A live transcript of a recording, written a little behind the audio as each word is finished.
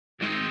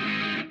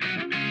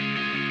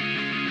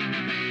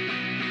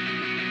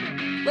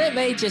Let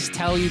me just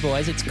tell you,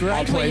 boys, it's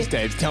great. Oh, please,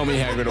 Dave, tell me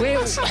how good it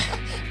was.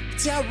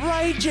 It's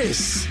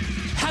outrageous.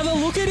 Have a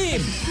look at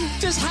him.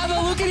 Just have a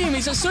look at him.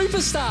 He's a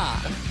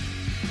superstar.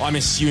 I'm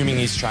assuming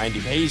he's trained.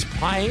 If he's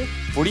playing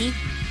footy,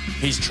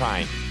 he's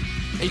trained.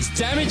 It's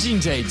damaging,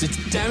 Jeeves.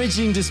 It's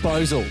damaging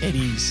disposal. It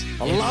is.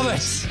 I love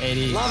it. It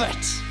is. Love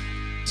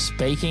it.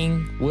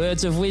 Speaking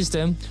words of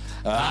wisdom.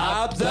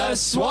 Up the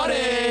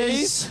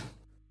Swannies!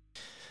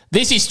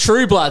 This is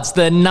True Bloods,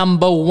 the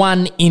number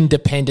one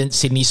independent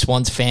Sydney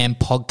Swans fan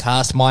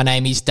podcast. My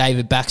name is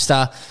David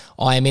Baxter.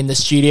 I am in the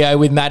studio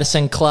with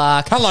Madison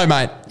Clark. Hello,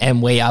 mate.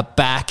 And we are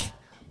back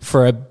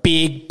for a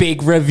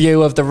big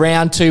review of the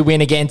round 2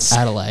 win against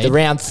Adelaide, the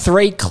round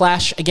 3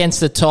 clash against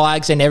the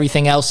Tigers and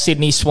everything else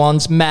Sydney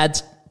Swans.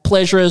 Mads,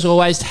 pleasure as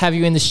always to have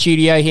you in the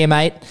studio here,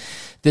 mate.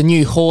 The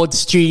new Horde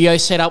studio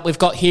setup we've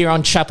got here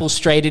on Chapel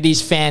Street. It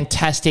is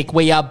fantastic.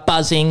 We are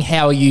buzzing.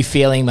 How are you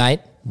feeling, mate?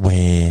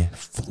 We're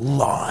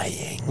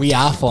flying. We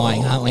are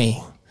flying, aren't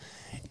we?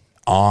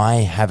 I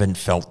haven't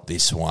felt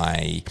this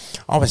way.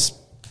 I was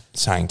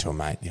saying to a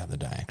mate the other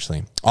day,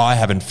 actually, I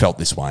haven't felt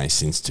this way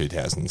since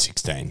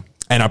 2016.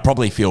 And I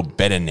probably feel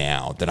better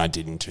now than I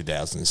did in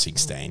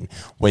 2016.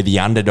 We're the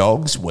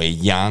underdogs. We're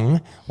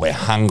young. We're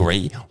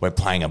hungry. We're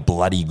playing a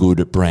bloody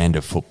good brand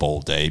of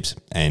football, Deebs.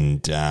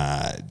 And,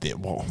 I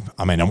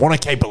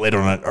want to keep a lid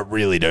on it. I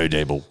really do,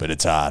 Deeble, but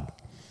it's hard.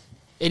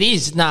 It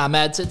is. Nah,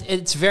 Mads,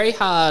 it's very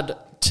hard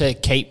to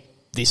keep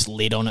this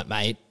lid on it,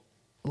 mate.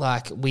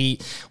 Like, we're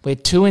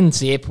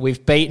 2-0.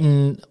 We've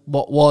beaten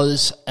what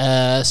was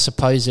a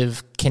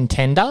supposed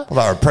contender.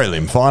 Well, they were a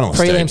prelim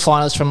finalists.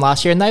 Finalists from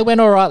last year, and they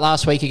went all right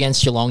last week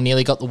against Geelong.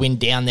 Nearly got the win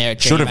down there.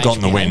 At Should have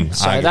gotten the win.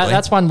 So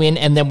that's one win,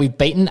 and then we've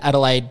beaten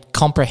Adelaide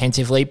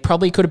comprehensively.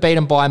 Probably could have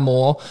beaten by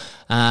more,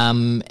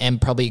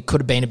 and probably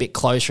could have been a bit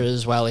closer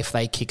as well if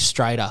they kicked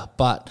straighter.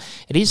 But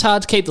it is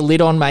hard to keep the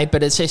lid on, mate.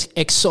 But it's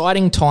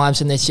exciting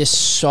times, and there's just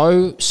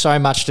so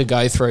much to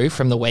go through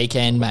from the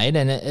weekend, mate.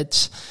 And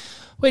it's.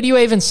 Where do you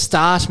even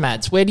start,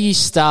 Mads? Where do you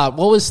start?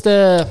 What was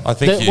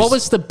what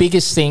was the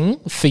biggest thing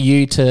for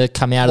you to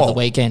come out of the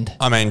weekend?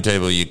 I mean,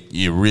 Deeble,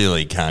 you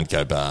really can't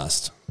go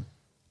past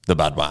the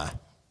Budweiser.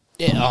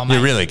 Yeah, oh, mate.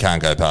 You really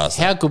can't go past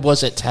How good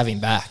was it to have him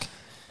back?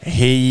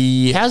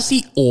 How's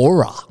the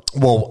aura?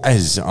 Well,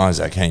 as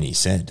Isaac Heaney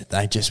said,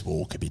 they just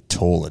walk a bit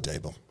taller,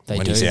 Deeble,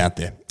 when he's out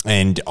there.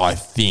 And I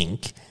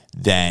think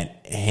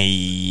that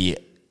he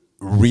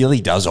really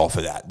does offer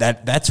that.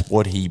 That's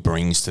what he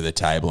brings to the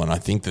table, and I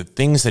think the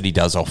things that he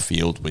does off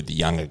field with the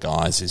younger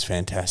guys is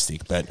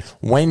fantastic. But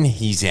when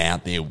he's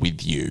out there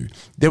with you,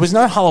 there was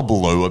no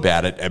hullabaloo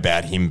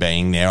about him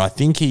being there. I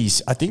think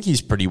he's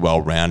pretty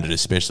well rounded,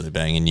 especially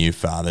being a new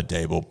father,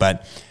 Deeble.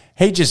 But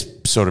he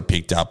just sort of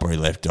picked up where he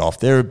left off.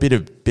 There are a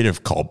bit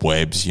of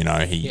cobwebs, you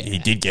know. He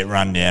did get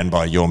run down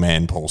by your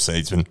man Paul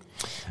Seedsman.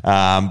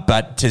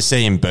 But to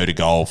see him boot a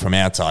goal from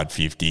outside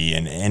 50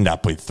 and end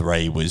up with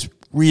 3 was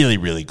really,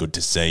 really good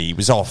to see. He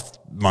was off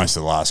most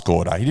of the last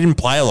quarter. He didn't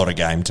play a lot of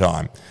game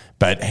time,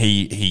 but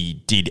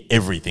he did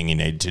everything he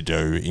needed to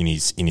do in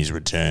his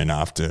return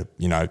after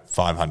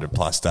 500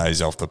 plus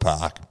days off the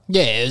park.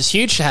 Yeah, it was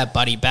huge to have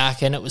Buddy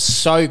back, and it was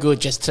so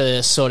good just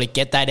to sort of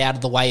get that out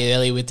of the way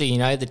early with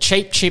the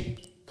cheap chip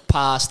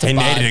pass to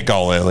Bud. He needed a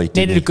goal early.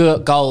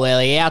 Goal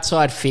early,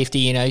 outside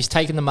 50. He's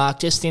taken the mark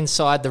just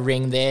inside the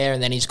ring there,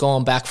 and then he's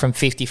gone back from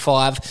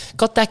 55.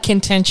 Got that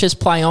contentious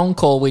play on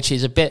call, which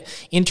is a bit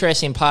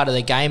interesting part of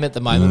the game at the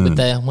moment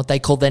with what they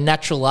call their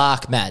natural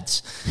arc,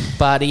 Mads.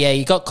 But yeah,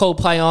 you got called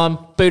play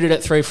on, booted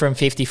it through from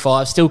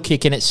 55, still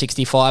kicking at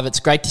 65. It's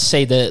great to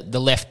see the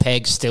left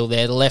peg still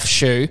there, the left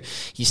shoe.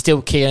 You're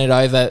still kicking it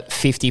over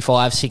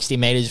 55, 60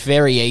 metres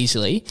very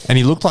easily. And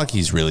he looked like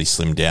he's really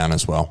slimmed down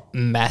as well.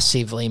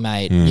 Massively,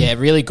 mate. Yeah,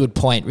 really good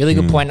point. Really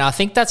good point. And I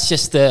think that's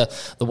just the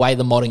way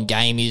the modern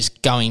game is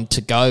going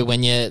to go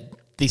when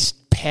this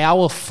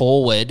power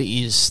forward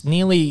is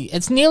nearly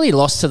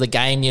lost to the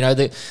game.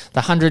 The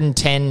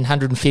 110,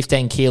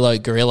 115 kilo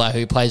gorilla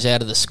who plays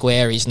out of the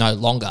square is no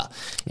longer.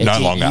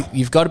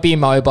 You've got to be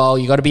mobile.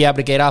 You've got to be able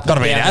to get up. Got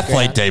to be an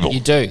athlete, Deeble. You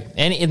do.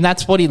 And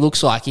that's what he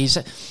looks like.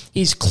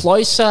 He's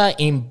closer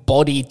in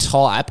body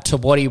type to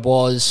what he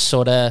was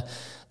sort of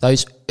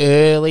those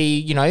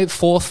early,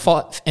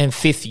 4th and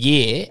 5th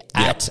year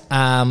at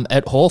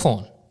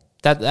Hawthorn.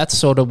 That's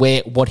sort of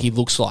what he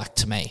looks like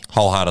to me.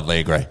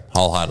 Wholeheartedly agree.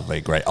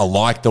 I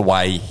like the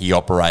way he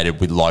operated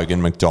with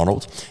Logan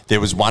McDonald. There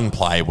was one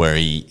play where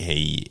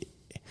he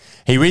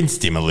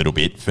rinsed him a little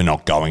bit for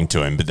not going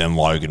to him, but then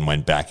Logan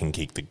went back and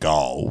kicked the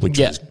goal, which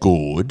was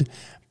good.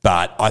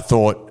 But I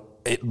thought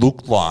it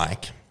looked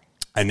like,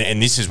 and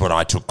this is what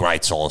I took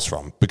great solace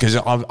from, because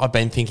I've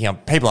been thinking,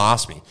 people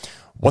ask me,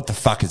 what the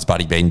fuck has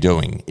Buddy been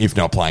doing if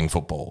not playing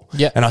football?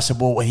 Yeah. And I said,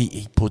 well,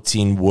 he puts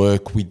in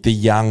work with the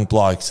young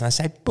blokes. And I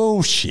say,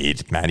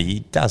 bullshit, Matty, he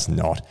does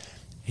not.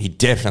 He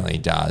definitely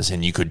does,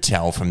 and you could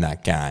tell from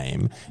that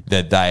game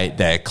that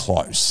they're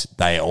close.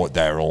 They're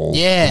all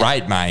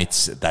great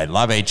mates. They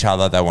love each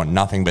other. They want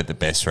nothing but the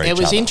best for each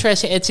other. It was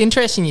interesting. It's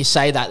interesting you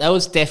say that. That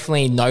was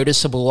definitely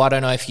noticeable. I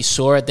don't know if you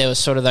saw it. There was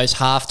sort of those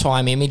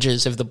halftime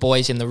images of the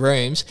boys in the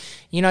rooms.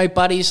 You know,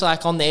 Buddy's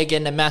like on there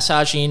getting a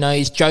massage, and, you know,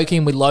 he's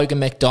joking with Logan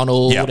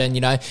McDonald, and,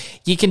 you know,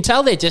 you can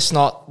tell they just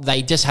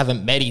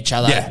haven't met each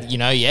other, you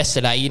know,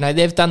 yesterday. You know,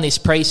 they've done this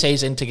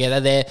preseason together.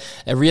 They're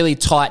a really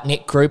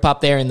tight-knit group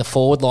up there in the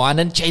forward line.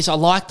 And, geez, I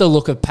like the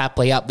look of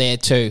Papley up there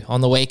too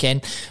on the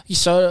weekend.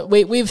 So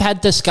we've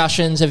had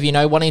discussions of, you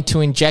know, wanting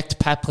to inject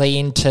Papley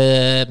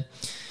into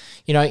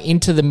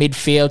the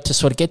midfield to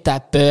sort of get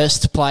that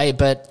burst play.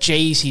 But,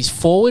 geez, his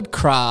forward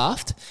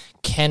craft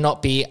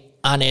cannot be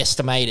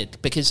underestimated,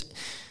 because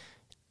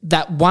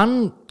that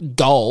one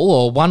goal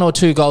or one or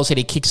two goals that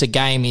he kicks a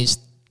game is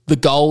the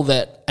goal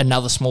that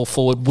another small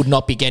forward would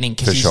not be getting,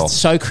 because he's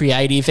so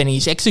creative and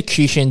his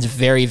execution's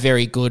very,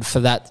 very good for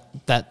that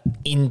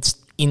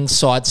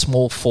inside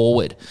small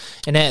forward.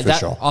 And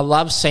I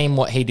love seeing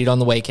what he did on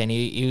the weekend.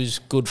 He was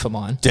good for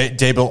mine.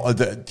 Dable,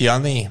 the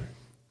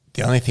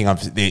only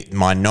thing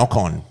my knock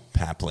on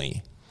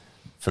Papley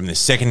from the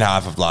second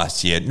half of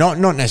last year, not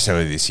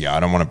necessarily this year, I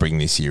don't want to bring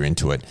this year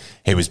into it,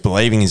 he was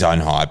believing his own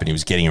hype and he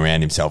was getting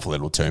around himself a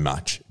little too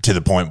much, to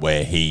the point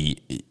where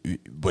he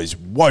was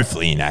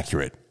woefully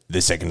inaccurate the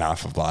second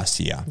half of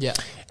last year. Yeah.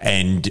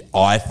 And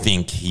I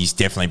think he's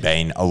definitely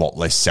been a lot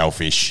less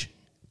selfish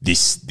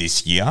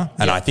this year,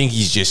 and I think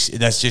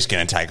that's just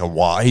going to take a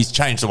while. He's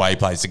changed the way he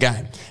plays the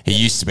game. He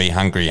used to be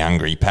hungry,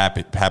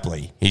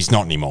 Papley. He's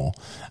not anymore.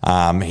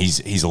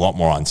 He's a lot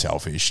more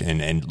unselfish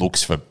and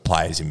looks for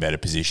players in better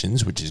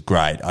positions, which is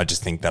great. I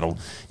just think that'll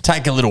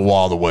take a little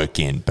while to work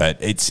in, but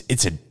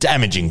it's a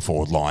damaging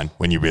forward line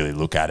when you really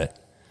look at it.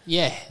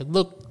 Yeah,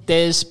 look,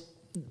 there's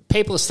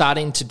people are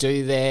starting to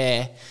do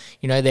their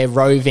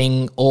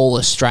roving all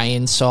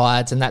Australian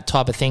sides and that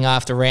type of thing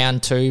after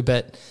round 2,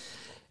 but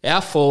our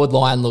forward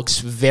line looks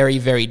very,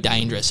 very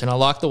dangerous, and I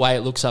like the way it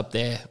looks up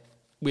there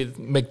with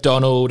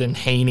McDonald and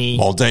Heaney.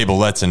 Well,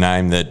 Deeble, that's a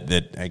name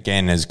that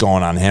again has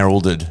gone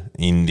unheralded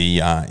in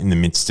the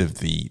midst of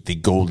the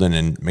Goulden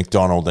and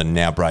McDonald and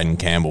now Braden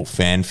Campbell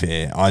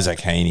fanfare. Isaac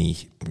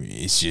Heaney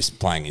is just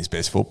playing his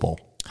best football.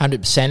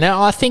 100%.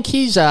 Now, I think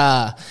he's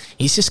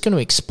just going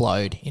to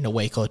explode in a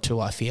week or two.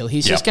 I feel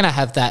he's just going to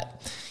have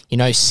that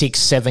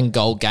 6-7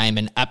 goal game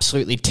and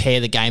absolutely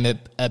tear the game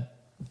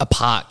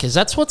apart, because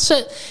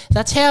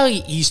that's how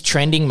he's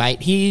trending,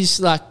 mate. He's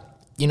like,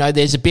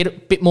 there's a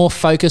bit more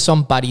focus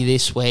on Buddy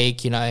this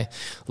week.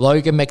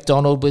 Logan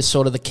McDonald was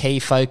sort of the key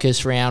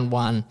focus round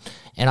 1,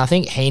 and I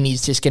think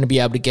Heaney's just going to be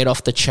able to get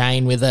off the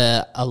chain with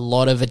a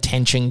lot of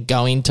attention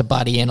going to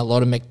Buddy and a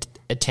lot of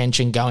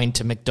attention going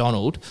to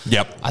McDonald.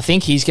 Yep. I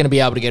think he's going to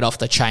be able to get off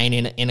the chain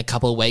in a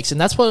couple of weeks, and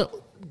that's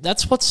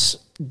what's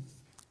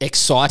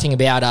exciting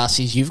about us,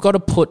 is you've got to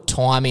put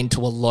time into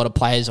a lot of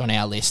players on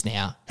our list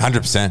now.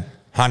 100%.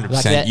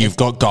 100%. You've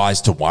got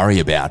guys to worry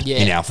about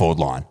in our forward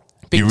line.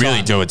 You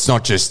really do. It's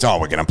not just,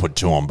 we're going to put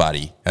 2 on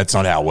Buddy. That's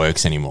not how it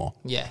works anymore.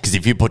 Yeah. Because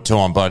if you put 2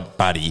 on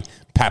Buddy,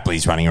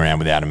 Papley's running around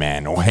without a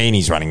man, or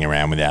Heaney's running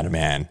around without a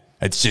man.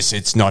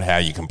 It's not how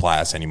you can play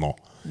us anymore.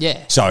 Yeah.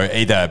 So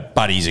either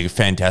Buddy's a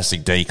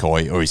fantastic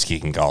decoy or he's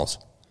kicking goals.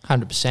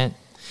 100%.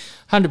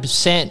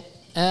 100%.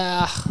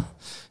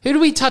 Who do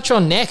we touch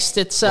on next?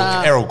 It's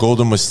Errol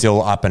Goulden was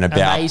still up and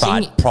about,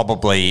 amazing. But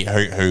probably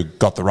who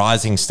got the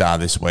rising star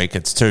this week.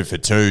 It's 2 for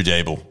 2,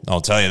 Deeble. I'll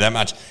tell you that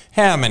much.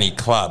 How many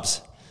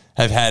clubs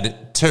have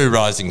had 2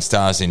 rising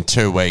stars in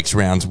 2 weeks,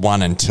 rounds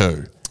 1 and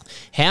 2?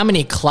 How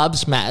many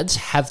clubs, Mads,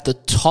 have the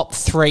top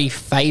 3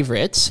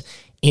 favourites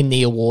in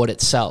the award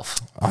itself?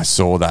 I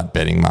saw that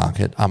betting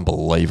market.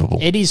 Unbelievable.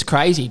 It is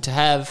crazy to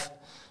have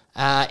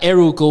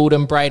Errol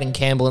Goulden, Braden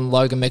Campbell and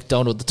Logan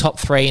McDonald, the top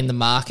 3 in the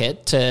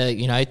market,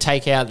 to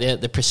take out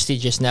the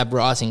prestigious NAB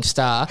Rising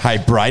Star. Hey,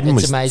 Braden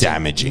was amazing.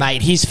 Damaging.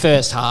 Mate, his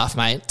first half,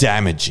 mate.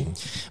 Damaging.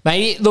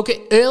 Mate, look,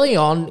 early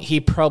on,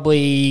 he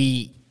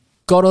probably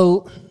got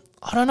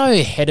I don't know,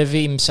 ahead of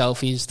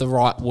himself is the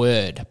right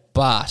word,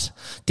 but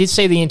did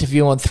see the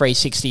interview on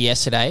 360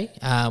 yesterday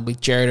with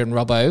Jared and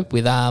Robbo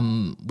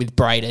with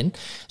Braden.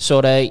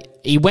 Sort of,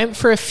 he went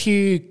for a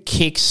few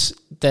kicks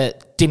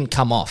that didn't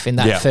come off in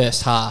that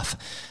first half,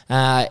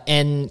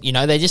 and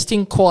they just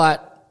didn't quite.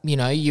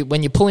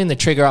 When you're pulling the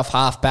trigger off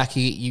half back,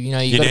 you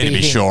need to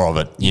be sure of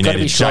it. You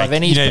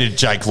need to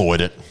Jake Lloyd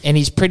it. And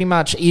he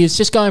was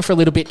just going for a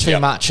little bit too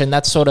much, and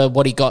that's sort of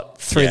what he got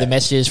through the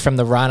messages from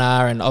the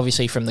runner and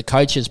obviously from the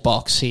coach's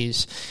box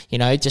is,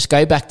 just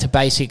go back to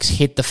basics,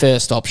 hit the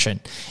first option.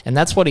 And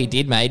that's what he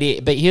did,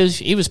 mate. But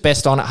he was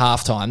best on at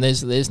halftime.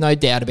 There's no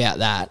doubt about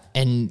that.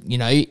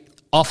 And,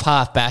 off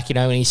half back, in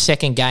his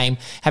second game,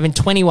 having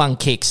 21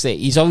 kicks,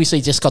 he's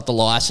obviously just got the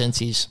license.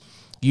 He's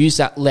used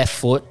that left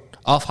foot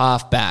off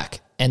half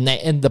back, and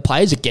the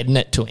players are getting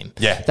it to him.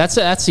 Yeah, that's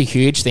a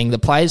huge thing. The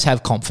players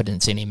have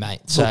confidence in him, mate.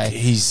 So look,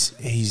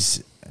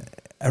 he's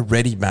a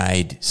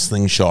ready-made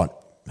slingshot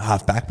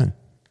half backman,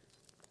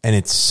 and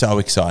it's so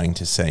exciting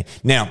to see.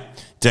 Now,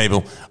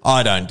 Deeble,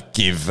 I don't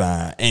give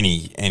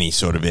any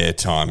sort of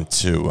airtime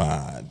to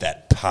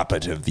that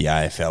puppet of the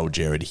AFL,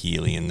 Jared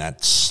Healy, and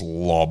that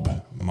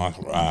slob,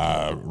 Michael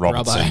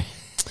Robertson.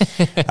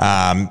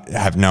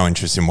 Have no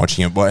interest in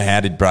watching it. How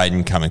did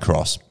Braden come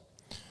across?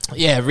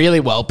 Yeah, really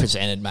well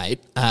presented, mate.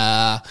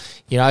 I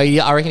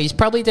reckon he's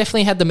probably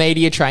definitely had the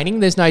media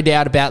training. There's no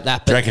doubt about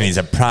that. Do you reckon he's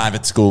a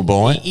private school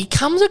boy? He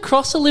comes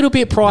across a little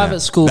bit private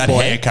school boy.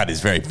 That haircut is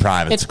very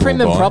private it's school boy. It's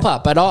prim and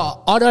proper, but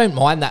I don't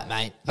mind that,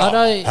 mate.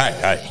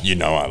 Hey, you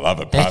know I love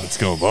a private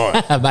school boy.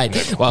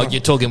 Mate, well,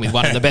 you're talking with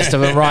one of the best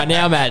of them right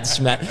now, Matt.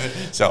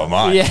 So am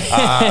I.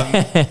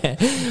 Yeah.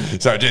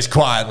 So just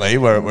quietly,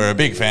 we're a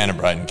big fan of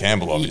Braden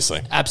Campbell,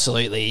 obviously.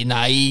 Absolutely.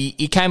 No,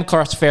 he came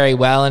across very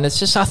well, and it's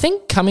just, I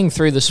think, coming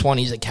through the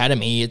Swannies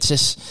Academy, it's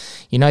just,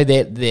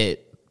 they're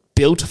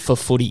built for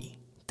footy.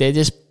 They're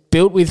just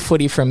built with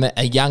footy from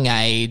a young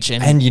age.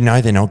 And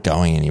they're not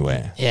going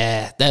anywhere.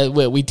 Yeah,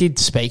 we did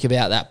speak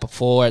about that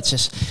before. It's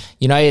just,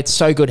 it's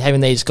so good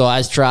having these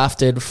guys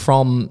drafted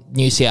from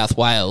New South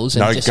Wales.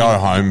 And No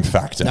go-home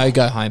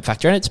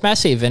factor. And it's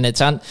massive, and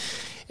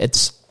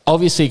it's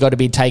obviously got to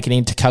be taken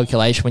into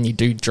calculation when you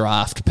do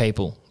draft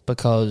people.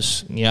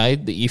 Because,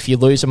 if you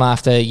lose them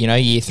after,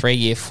 year 3,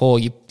 year 4,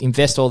 you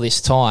invest all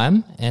this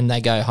time and they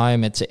go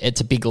home, it's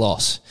a big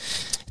loss.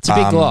 It's a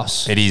big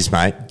loss. It is,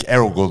 mate.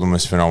 Errol Goulden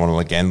was phenomenal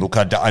again. Look,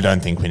 I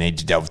don't think we need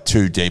to delve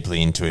too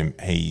deeply into him.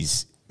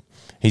 He's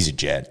a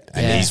jet,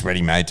 and he's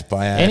ready-made to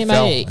play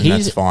AFL, and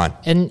that's fine.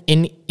 And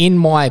in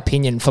my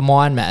opinion, for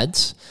mine,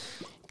 Mads,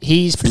 for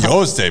yours,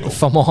 Deeble.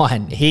 For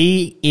mine,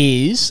 he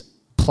is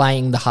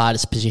playing the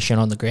hardest position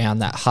on the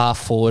ground, that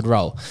half-forward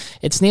role.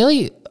 It's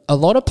nearly... A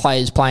lot of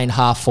players playing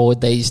half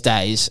forward these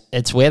days,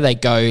 it's where they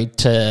go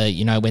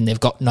to, when they've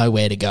got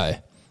nowhere to go.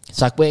 It's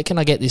like, where can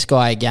I get this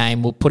guy a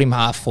game? We'll put him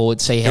half forward,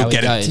 see how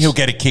he goes. He'll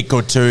get a kick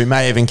or two. He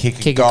may even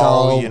kick a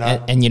goal.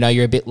 And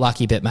you're a bit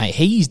lucky, but, mate,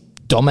 he's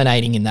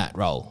dominating in that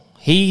role.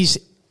 He's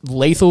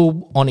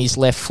lethal on his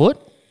left foot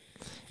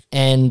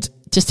and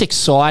just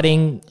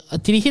exciting.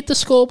 Did he hit the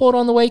scoreboard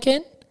on the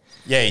weekend?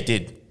 Yeah, he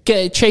did.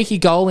 Get a cheeky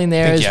goal in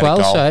there as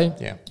well. So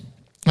yeah.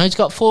 He's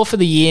got 4 for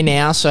the year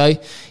now, so...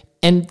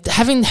 And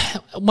having,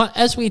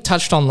 as we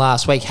touched on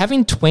last week,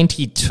 having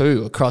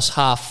 22 across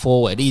half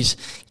forward is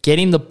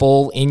getting the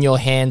ball in your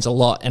hands a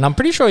lot. And I'm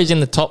pretty sure he's in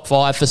the top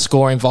 5 for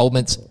score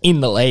involvements in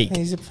the league.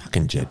 He's a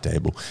fucking jet,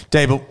 Deeble.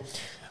 Deeble,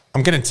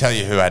 I'm going to tell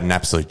you who had an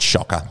absolute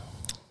shocker.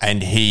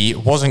 And he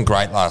wasn't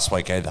great last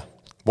week either.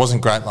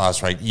 Wasn't great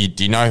last week.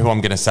 Do you know who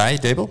I'm going to say,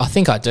 Deeble? I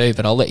think I do,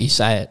 but I'll let you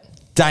say it.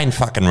 Dane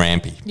fucking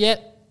Rampy.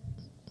 Yep.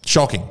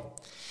 Shocking.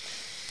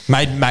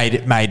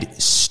 Made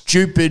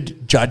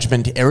stupid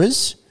judgment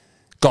errors.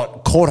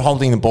 Got caught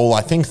holding the ball, I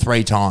think,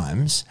 3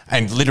 times,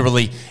 and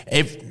literally,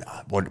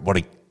 what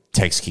he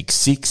takes kick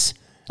 6.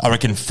 I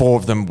reckon 4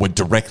 of them were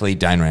directly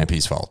Dane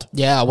Rampy's fault.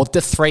 Yeah, well, the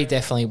 3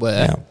 definitely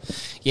were.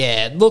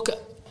 Yeah, look,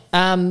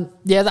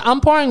 the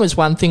umpiring was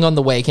one thing on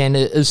the weekend.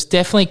 It was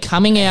definitely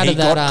coming out of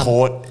that. He got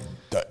caught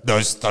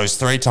those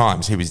 3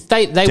 times. He was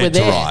they dead were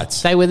there. To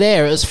rights. They were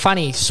there. It was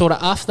funny, sort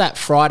of after that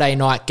Friday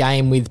night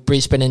game with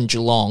Brisbane and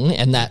Geelong,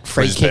 and that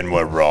free kick. Brisbane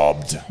were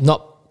robbed.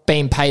 Not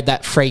being paid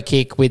that free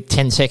kick with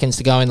 10 seconds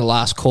to go in the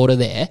last quarter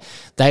there,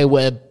 they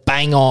were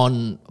bang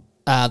on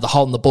the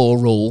holding the ball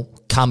rule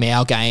come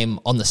our game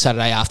on the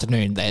Saturday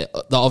afternoon.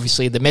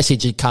 Obviously, the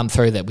message had come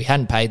through that we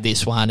hadn't paid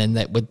this one and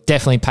that we'd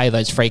definitely pay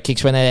those free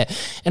kicks when they're there.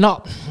 And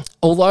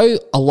although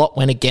a lot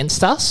went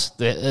against us,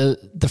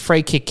 the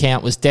free kick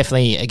count was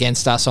definitely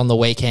against us on the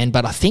weekend,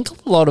 but I think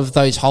a lot of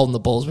those holding the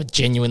balls were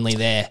genuinely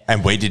there.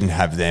 And we didn't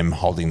have them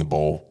holding the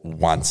ball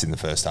once in the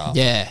first half.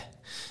 Yeah.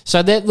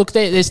 So,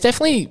 there's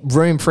definitely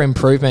room for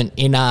improvement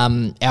in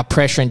our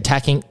pressure and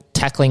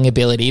tackling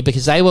ability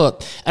because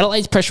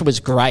Adelaide's pressure was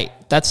great.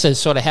 That's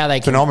sort of how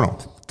they...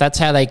 Phenomenal. That's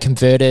how they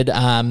converted,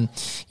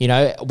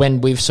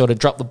 when we've sort of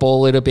dropped the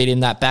ball a little bit in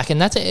that back. And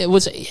it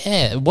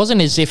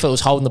wasn't as if it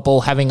was holding the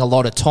ball, having a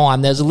lot of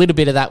time. There's a little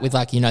bit of that with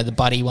the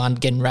Buddy one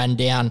getting run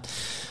down.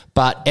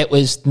 But it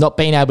was not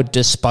being able to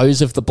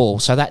dispose of the ball.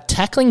 So that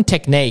tackling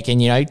technique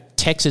and,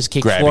 Texas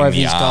kicked grabbing 4 of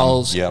his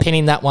goals,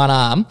 pinning that one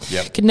arm,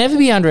 can never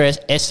be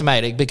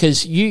underestimated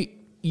because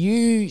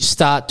you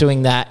start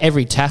doing that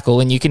every tackle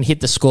and you can hit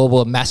the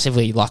scoreboard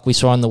massively like we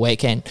saw on the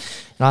weekend.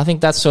 And I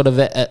think that's sort of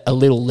a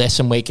little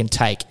lesson we can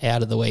take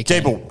out of the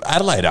weekend.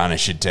 Adelaide aren't a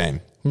shit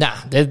team. Nah,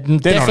 they're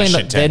definitely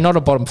not. They're not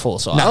a bottom 4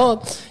 side.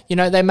 No.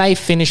 They may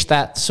finish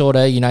that sort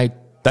of,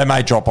 They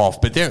may drop off,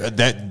 but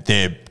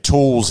their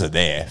tools are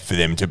there for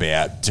them to be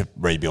able to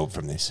rebuild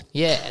from this.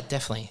 Yeah,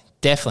 definitely.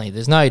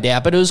 There's no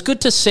doubt. But it was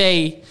good to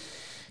see,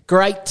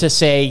 great to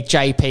see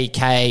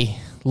JPK,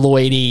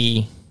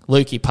 Lloydie,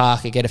 Lukey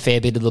Parker get a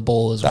fair bit of the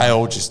ball as well. They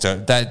all just do.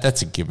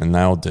 That's a given.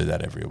 They all do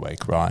that every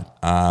week, right?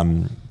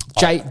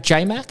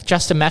 J-Mac,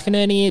 Justin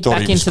McInerney.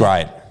 Thought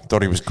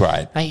he was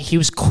great. Mate, he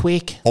was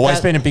quick.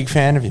 Always been a big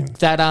fan of him.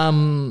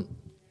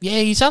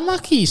 He's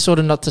unlucky sort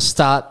of not to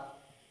start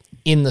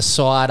in the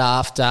side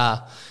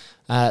after...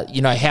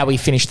 how we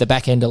finished the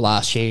back end of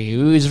last year. He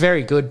was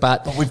very good,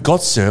 but we've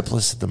got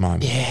surplus at the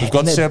moment. Yeah, we've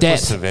got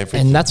surplus of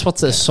everything. And that's what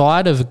the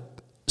side of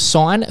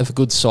sign of a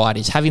good side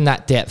is having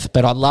that depth.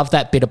 But I love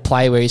that bit of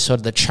play where he's sort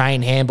of the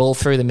chain handball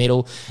through the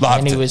middle,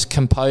 and he was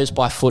composed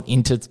by foot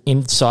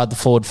inside the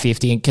forward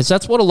 50, because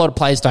that's what a lot of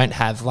players don't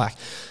have. Like,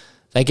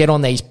 they get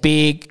on these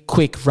big,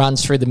 quick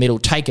runs through the middle,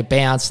 take a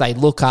bounce, they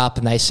look up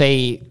and they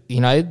see,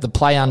 the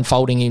play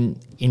unfolding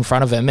in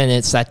front of them, and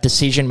it's that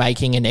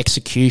decision-making and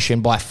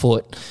execution by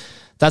foot.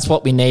 That's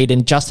what we need,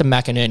 and Justin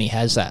McInerney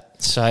has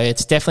that. So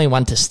it's definitely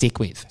one to stick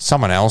with.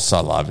 Someone else I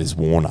love is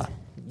Warner.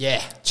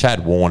 Yeah.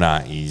 Chad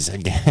Warner is,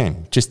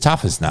 again, just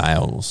tough as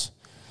nails.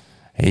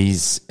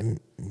 He's a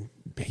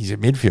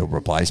midfield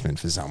replacement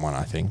for someone,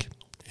 I think.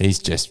 He's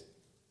just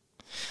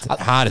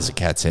hard as a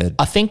cat's head.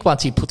 I think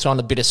once he puts on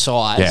a bit of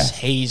size,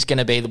 he's going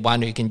to be the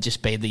one who can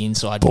just be the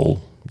inside ball.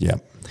 Yeah.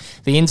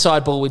 The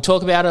inside ball, we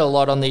talk about it a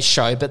lot on this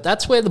show, but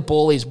that's where the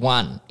ball is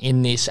won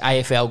in this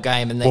AFL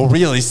game. Well,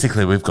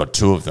 realistically, we've got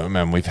two of them,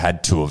 and we've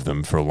had two of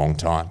them for a long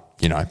time.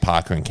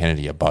 Parker and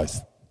Kennedy are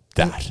both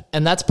that.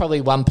 And that's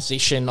probably one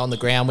position on the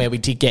ground where we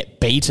did get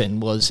beaten,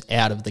 was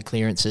out of the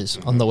clearances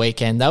on the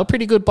weekend. They were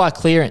pretty good by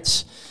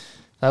clearance.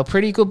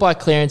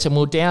 And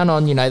we're down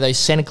on, those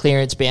centre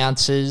clearance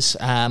bounces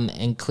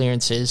and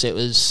clearances. It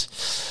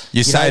was...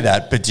 You say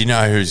that, but do you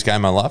know whose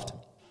game I loved?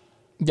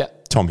 Yeah.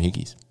 Tom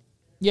Higgins.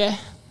 Yeah.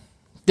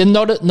 They're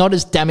not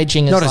as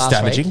damaging as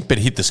last week. But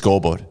hit the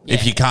scoreboard. Yeah.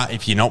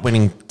 If you're not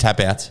winning tap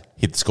outs,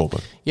 hit the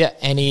scoreboard. Yeah,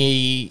 and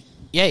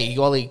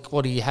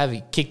what do you have?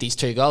 He kicked his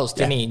 2 goals,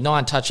 didn't he?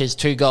 9 touches,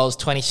 2 goals,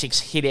 26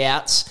 hit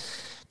outs.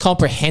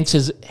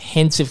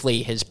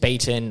 Comprehensively has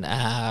beaten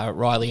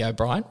Riley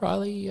O'Brien.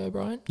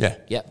 Yeah.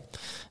 Yep.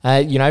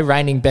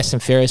 Reigning best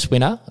and fairest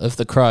winner of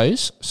the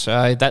Crows.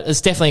 So that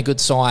is definitely a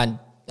good sign.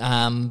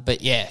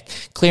 But yeah,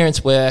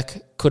 clearance work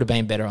could have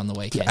been better on the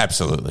weekend.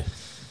 Absolutely.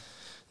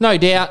 No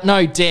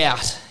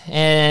doubt.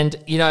 And,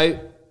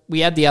 we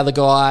had the other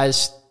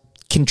guys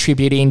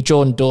contributing.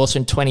 Jordan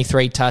Dawson,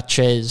 23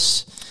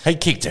 touches. He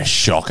kicked a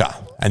shocker,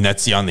 and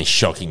that's the only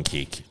shocking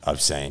kick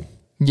I've seen.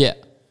 Yeah.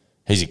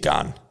 He's a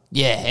gun.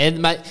 Yeah,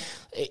 and mate,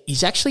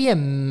 he's actually a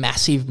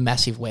massive,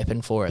 massive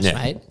weapon for us,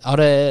 mate.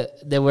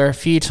 There were a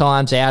few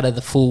times out of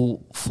the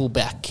full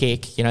back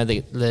kick,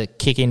 the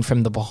kick in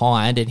from the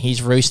behind, and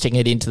he's roosting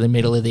it into the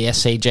middle of the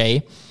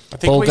SCG. I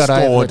think we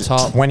scored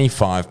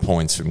 25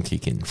 points from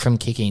kick-in.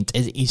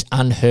 He's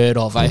unheard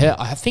of.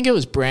 I think it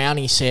was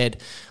Brownie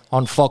said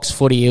on Fox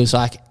Footy, he was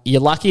like,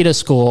 you're lucky to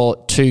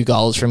score 2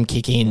 goals from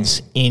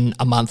kick-ins in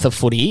a month of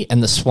footy,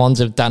 and the Swans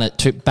have done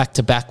it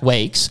back-to-back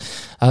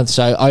weeks.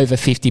 So over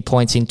 50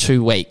 points in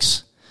 2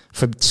 weeks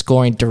for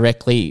scoring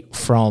directly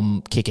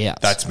from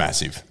kick-outs. That's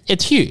massive.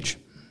 It's huge.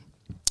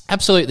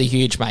 Absolutely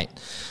huge, mate.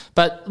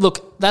 But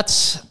look,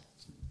 that's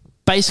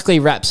basically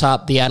wraps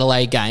up the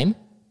Adelaide game.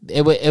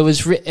 It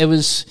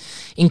was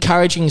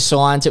encouraging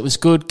signs. It was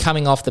good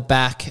coming off the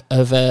back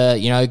of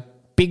a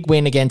big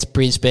win against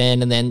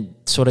Brisbane, and then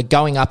sort of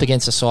going up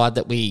against a side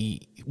that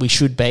we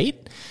should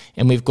beat,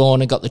 and we've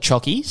gone and got the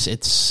chockies.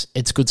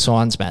 It's good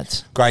signs,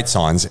 Mads. Great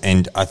signs,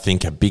 and I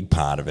think a big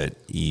part of it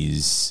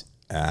is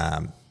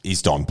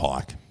Don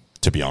Pike,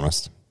 to be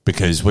honest,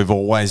 because we've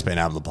always been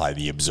able to play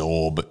the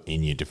absorb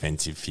in your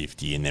defensive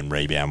 50 and then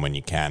rebound when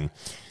you can,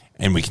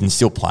 and we can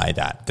still play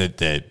that.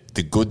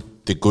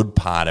 The good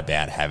part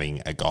about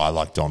having a guy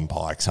like Don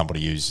Pike,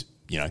 somebody who's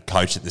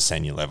coached at the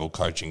senior level,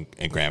 coaching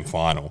a grand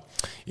final,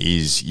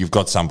 is you've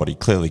got somebody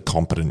clearly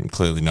competent and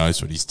clearly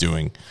knows what he's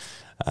doing.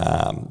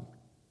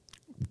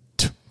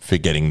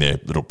 Forgetting their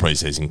little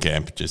preseason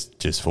camp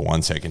just for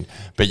 1 second,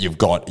 but you've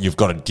got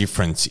a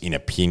difference in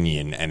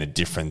opinion and a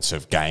difference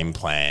of game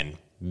plan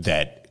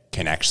that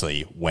can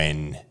actually,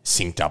 when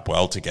synced up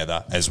well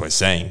together, as we're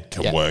seeing,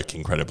 can work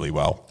incredibly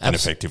well and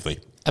effectively.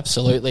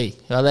 Absolutely.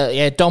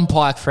 Don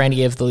Pike, for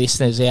any of the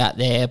listeners out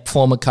there,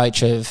 former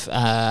coach of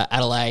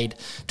Adelaide,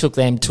 took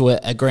them to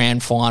a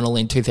grand final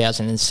in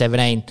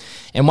 2017.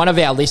 And one of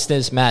our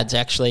listeners, Mads,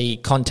 actually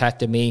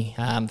contacted me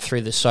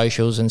through the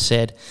socials and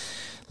said,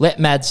 let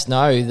Mads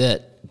know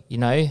that,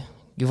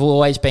 you've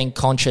always been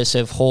conscious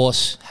of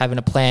Horse having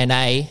a plan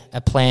A,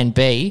 a plan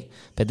B,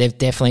 but they've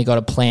definitely got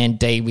a plan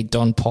D with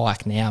Don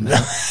Pike now,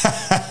 man.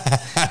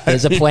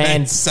 There's a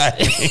plan.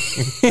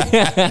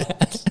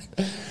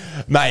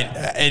 Mate,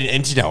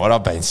 and you know what?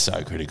 I've been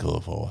so critical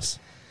of Horse,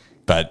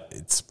 but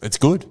it's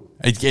good.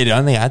 It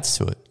only adds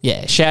to it.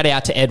 Yeah, shout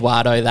out to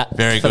Eduardo.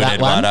 Very good,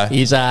 Eduardo.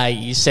 He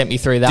sent me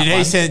through that.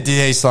 Did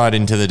he slide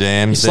into the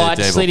DMs?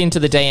 He slid into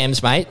the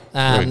DMs, mate.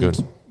 Very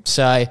good.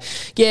 So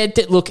yeah,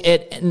 look,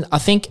 and I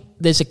think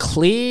there's a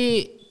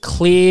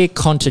clear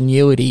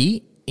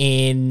continuity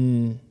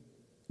in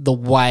the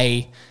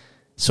way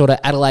sort of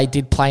Adelaide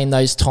did play in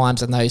those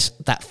times and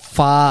that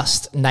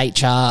fast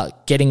nature,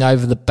 getting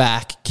over the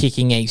back,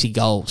 kicking easy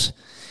goals.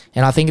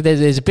 And I think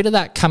there's a bit of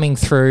that coming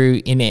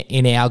through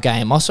in our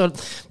game. Also,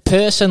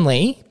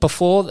 personally,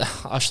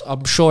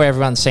 I'm sure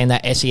everyone's seen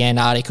that SEN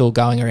article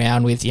going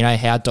around with,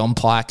 how Don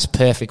Pike's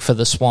perfect for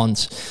the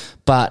Swans.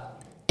 But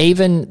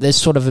even there's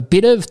sort of a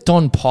bit of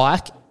Don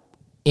Pike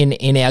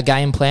in our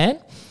game plan.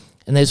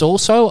 And there's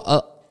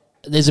also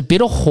there's a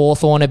bit of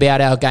Hawthorn about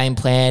our game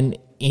plan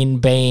in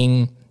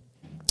being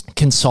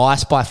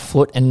concise by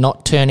foot and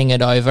not turning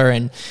it over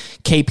and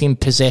keeping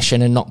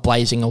possession and not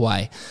blazing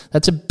away.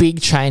 That's a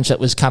big change that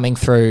was coming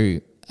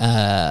through,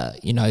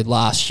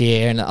 last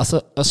year. And I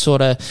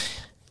thought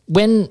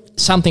when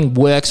something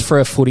works for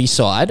a footy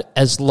side,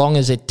 as long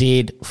as it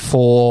did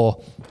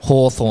for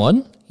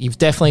Hawthorn, you've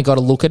definitely got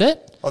to look at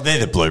it. Well,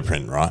 they're the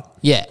blueprint, right?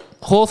 Yeah.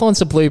 Hawthorn's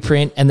the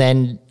blueprint, and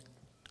then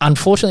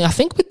unfortunately, I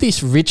think with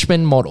this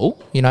Richmond model,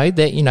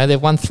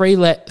 they've won three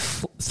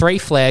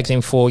flags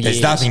in 4 years.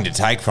 There's nothing to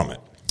take from it.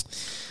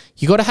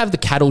 You got to have the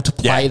cattle to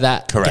play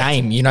that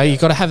game. You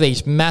got to have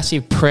these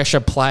massive pressure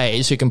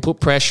players who can put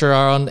pressure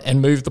on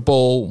and move the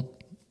ball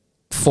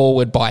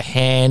forward by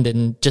hand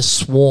and just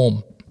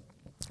swarm.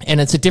 And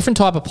it's a different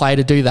type of play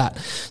to do that.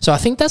 So I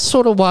think that's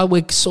sort of why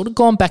we're sort of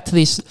gone back to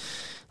this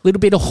little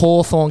bit of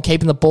Hawthorn,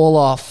 keeping the ball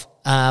off.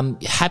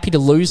 Happy to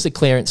lose the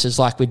clearances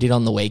like we did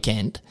on the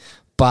weekend,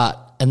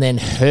 and then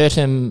hurt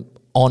him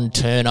on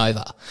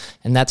turnover.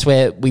 And that's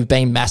where we've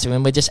been massive.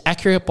 And we're just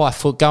accurate by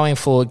foot, going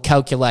forward,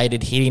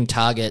 calculated, hitting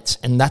targets.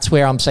 And that's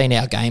where I'm seeing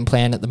our game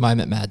plan at the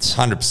moment, Mads.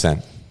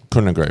 100%.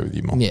 Couldn't agree with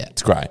you more. Yeah.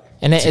 It's great.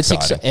 And it's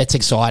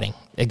exciting.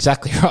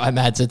 Exactly right,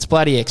 Mads. It's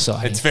bloody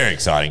exciting. It's very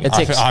exciting.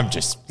 I'm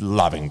just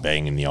loving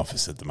being in the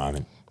office at the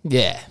moment.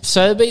 Yeah.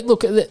 So,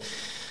 look,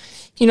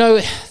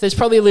 there's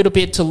probably a little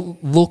bit to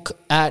look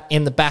at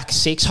in the back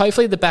six.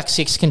 Hopefully the back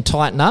six can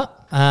tighten up.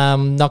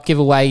 Not give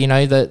away,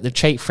 the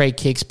cheap free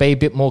kicks, be a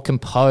bit more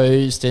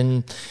composed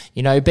and,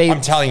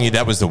 I'm telling you,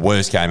 that was the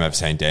worst game I've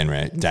seen Dane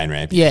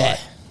Rampe play.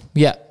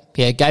 Yeah,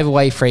 gave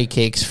away free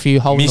kicks, few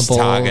holding the balls. Missed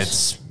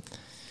targets,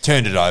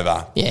 turned it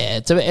over.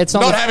 Yeah, it's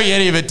not having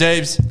any of it,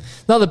 Deebs.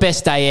 Not the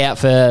best day out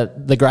for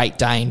the Great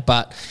Dane,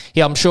 but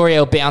I'm sure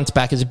he'll bounce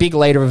back. As a big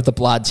leader of the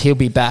Bloods, he'll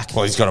be back.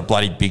 Well, he's got a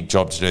bloody big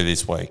job to do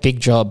this week.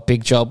 Big job,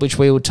 which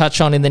we will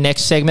touch on in the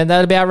next segment.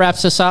 That about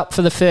wraps us up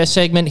for the first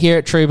segment here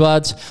at True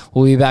Bloods.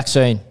 We'll be back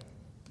soon.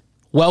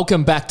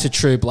 Welcome back to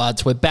True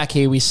Bloods. We're back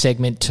here with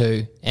segment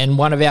 2. And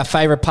one of our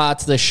favourite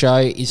parts of the show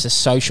is the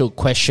social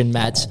question,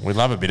 Mads. We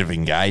love a bit of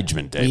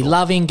engagement, Dave. We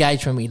love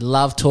engagement. We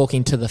love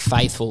talking to the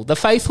faithful. The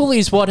faithful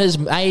is what has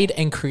made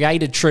and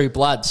created True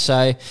Bloods.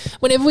 So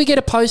whenever we get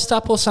a post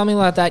up or something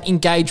like that,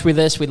 engage with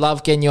us. We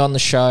love getting you on the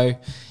show.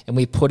 And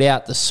we put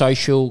out the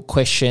social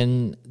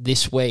question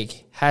this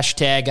week. #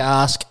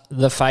 Ask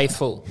the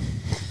Faithful.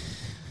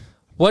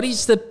 What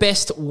is the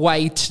best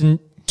way to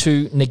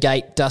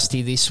negate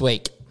Dusty this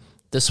week?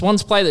 The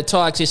Swans play the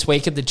Tigers this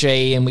week at the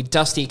G, and with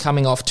Dusty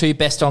coming off 2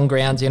 best on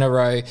grounds in a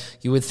row,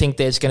 you would think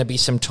there's going to be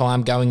some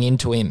time going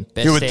into him.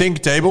 You would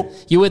think, Dable?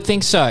 You would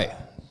think so.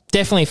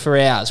 Definitely for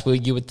ours.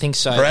 You would think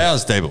so. For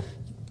ours, Dable?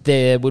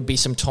 There would be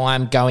some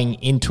time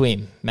going into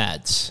him,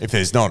 Mads. If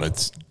there's not,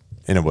 it's,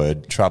 in a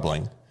word,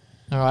 troubling.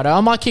 All right, I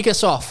might kick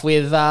us off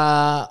with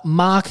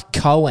Mark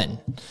Cohen.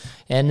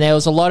 And there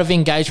was a lot of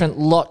engagement,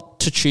 lot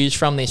to choose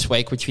from this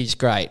week, which is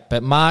great.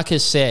 But Mark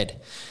has said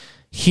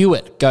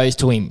Hewitt goes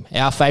to him.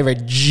 Our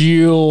favourite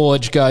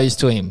George goes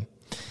to him.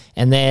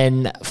 And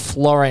then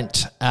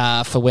Florent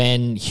for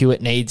when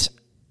Hewitt needs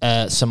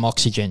some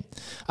oxygen.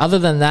 Other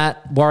than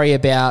that, worry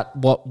about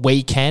what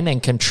we can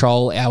and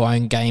control our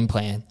own game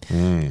plan.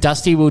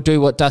 Dusty will do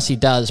what Dusty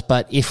does,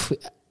 but if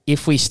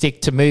we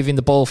stick to moving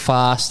the ball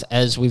fast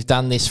as we've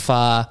done this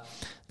far,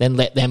 then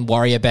let them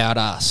worry about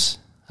us.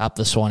 Up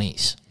the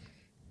Swannies.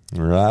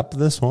 Up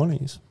the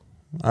Swannies.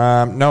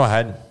 No, I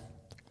had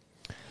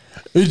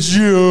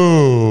George.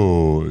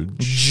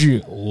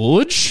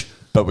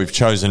 But we've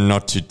chosen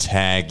not to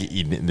tag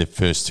in the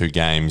first 2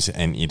 games,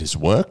 and it has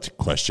worked, ?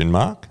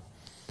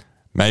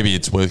 Maybe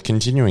it's worth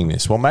continuing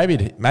this. Well,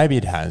 maybe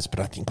it has, but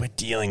I think we're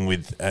dealing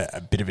with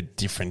a bit of a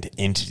different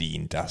entity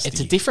in Dusty. It's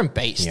a different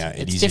beast. Yeah,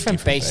 it's a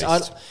different beast.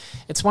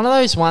 It's one of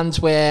those ones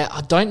where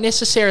I don't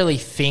necessarily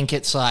think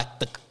it's like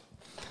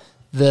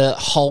the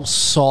whole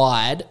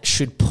side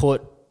should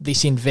put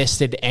this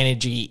invested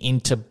energy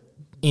into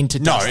Dusty.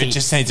 No, it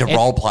just needs a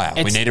role player.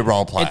 We need a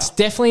role player. It's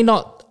definitely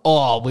not,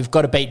 we've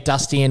got to beat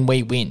Dusty and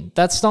we win.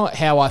 That's not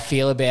how I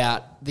feel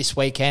about this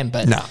weekend.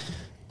 But no.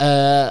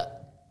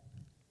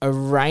 A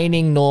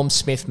reigning Norm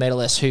Smith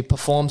medalist who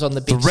performs on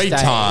the big stage.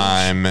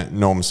 3-time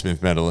Norm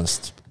Smith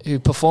medalist. Who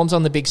performs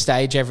on the big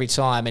stage every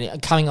time.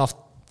 And coming off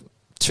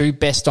 2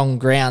 best on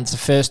grounds, the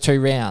first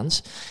 2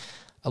 rounds,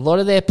 a lot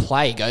of their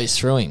play goes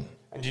through him.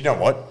 And you know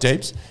what,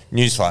 Deeps?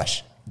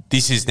 Newsflash.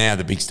 This is now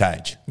the big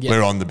stage. Yep.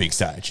 We're on the big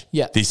stage.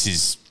 Yep. This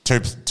is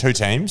two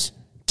teams,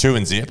 2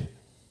 and zip,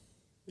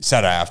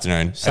 Saturday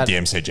afternoon at the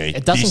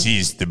MCG. This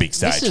is the big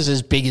stage. This is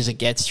as big as it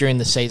gets during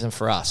the season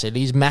for us. It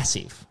is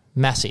massive.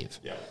 Massive.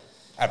 Yeah,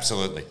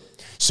 absolutely.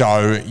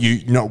 So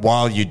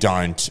while you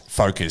don't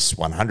focus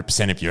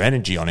 100% of your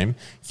energy on him,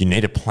 you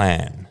need a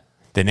plan.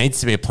 There needs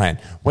to be a plan.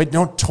 We're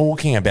not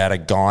talking about a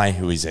guy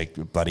who is a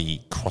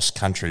bloody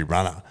cross-country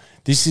runner.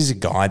 This is a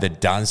guy that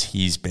does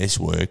his best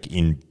work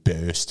in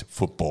burst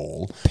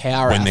football.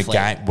 Power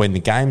athlete. When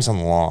the game's on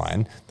the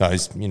line,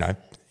 those,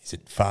 is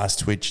it fast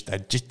twitch? They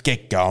just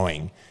get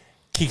going,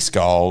 kicks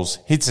goals,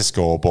 hits a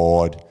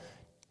scoreboard.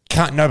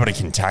 Nobody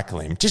can tackle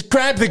him. Just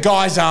grab the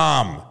guy's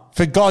arm,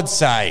 for God's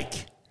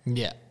sake.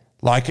 Yeah.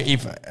 Like,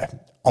 if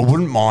I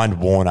wouldn't mind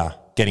Warner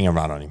getting a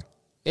run on him.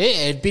 Yeah,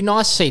 it'd be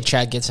nice to see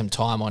Chad get some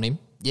time on him.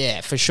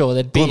 Yeah, for sure.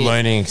 That'd be good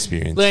learning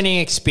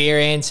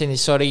experience. And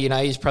he's sort of,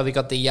 he's probably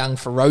got the young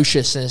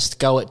ferociousness to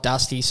go at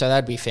Dusty, so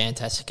that'd be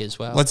fantastic as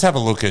well. Let's have a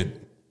look at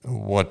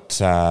what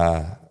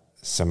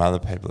some other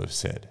people have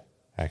said,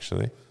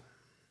 actually.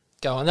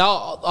 Go on.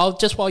 I'll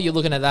just while you're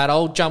looking at that,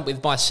 I'll jump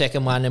with my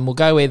second one, and we'll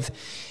go with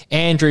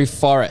Andrew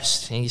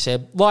Forrest. And he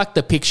said, like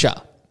the picture,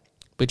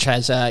 which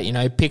has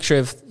picture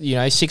of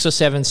 6 or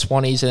 7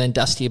 Swannies and then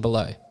Dusty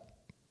below.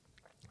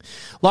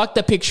 Like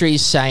the picture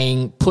he's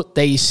saying, put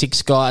these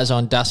 6 guys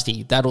on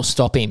Dusty. That'll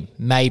stop him.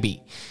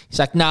 Maybe. He's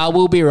like, nah,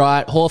 we'll be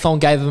right. Hawthorn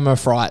gave him a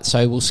fright,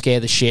 so we'll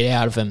scare the shit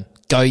out of him.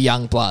 Go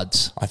young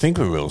bloods. I think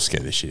we will scare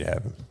the shit out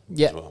of him.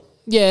 Yeah. As well.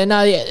 Yeah,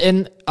 no, yeah.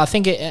 And I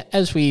think,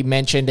 as we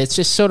mentioned, it's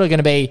just sort of going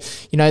to be,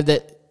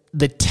 that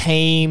the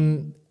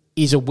team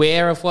is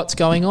aware of what's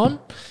going on.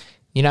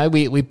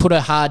 We put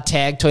a hard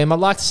tag to him. I'd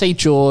like to see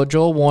George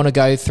or Warner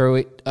go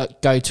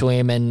to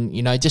him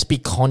and, just be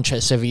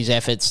conscious of his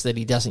efforts that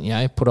he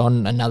doesn't, put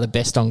on another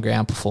best on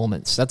ground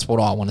performance. That's what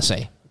I want to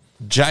see.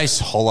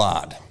 Jace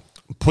Hollard.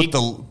 Big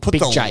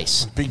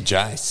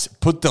Jace.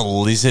 Put the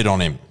lizard on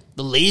him.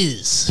 The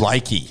Liz.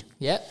 Blakey.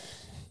 Yep.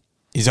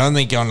 He's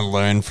only going to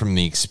learn from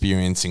the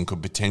experience and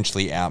could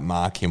potentially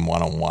outmark him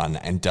one-on-one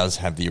and does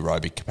have the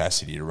aerobic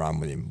capacity to run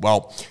with him.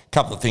 Well, a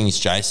couple of things,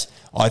 Jace.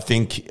 I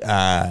think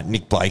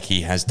Nick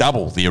Blakey has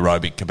double the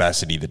aerobic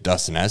capacity that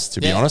Dustin has, to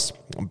be honest,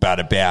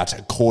 but about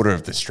a quarter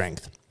of the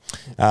strength,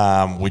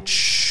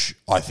 which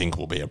I think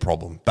will be a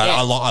problem. But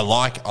I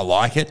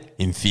like it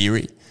in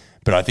theory,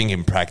 but I think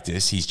in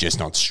practice he's just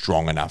not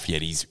strong enough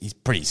yet. He's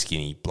pretty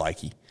skinny,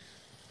 Blakey.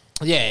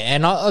 Yeah,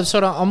 and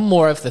I'm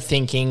more of the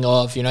thinking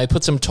of,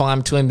 put some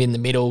time to him in the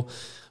middle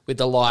with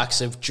the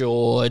likes of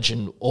George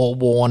or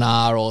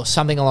Warner or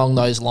something along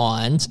those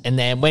lines. And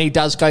then when he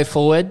does go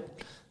forward,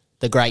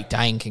 the Great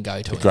Dane can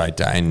go to him. The Great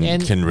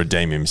Dane can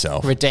redeem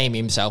himself. Redeem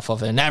himself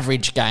of an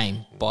average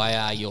game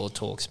by your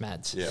talks,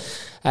 Mads. Yeah.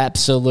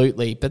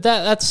 Absolutely. But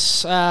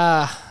that's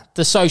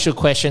the social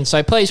question.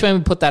 So please, when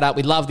we put that up,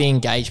 we love the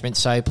engagement.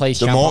 So please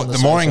jump on the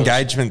more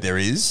engagement there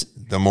is,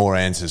 the more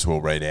answers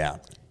we'll read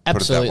out.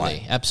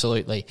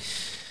 Absolutely.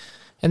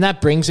 And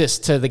that brings us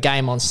to the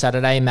game on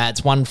Saturday,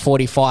 Mads,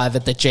 1:45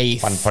 at the G.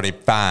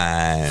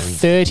 1:45.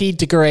 30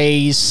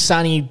 degrees,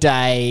 sunny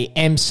day,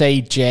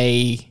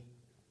 MCG.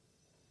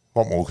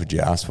 What more could you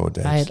ask for,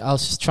 Dave? Mate, I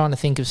was just trying to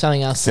think of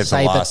something else Except to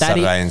say. the last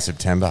Saturday in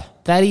September.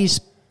 That is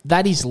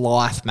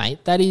life,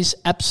 mate. That is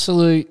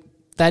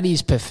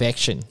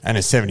perfection. And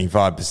a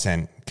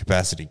 75%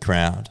 capacity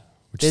crowd,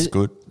 which is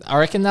good. I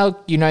reckon they're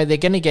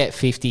going to get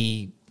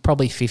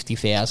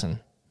 50,000.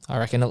 I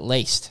reckon at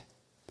least.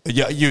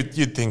 Yeah,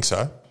 you'd think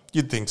so.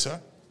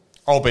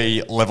 I'll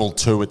be level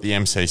 2 at the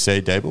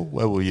MCC, Dable.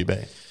 Where will you be?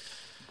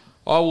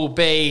 I will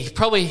be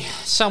probably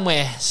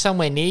somewhere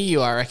near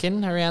you, I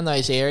reckon, around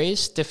those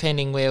areas,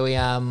 depending where we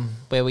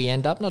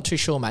end up. Not too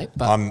sure, mate.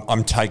 But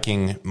I'm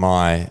taking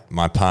my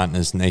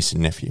partner's niece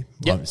and nephew.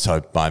 Yep.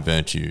 So by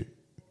virtue,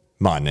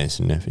 my niece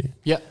and nephew.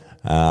 Yep.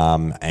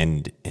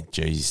 And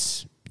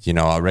geez,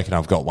 I reckon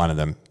I've got one of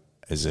them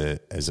as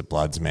a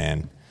Bloods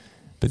man.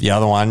 But the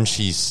other one,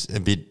 she's a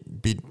bit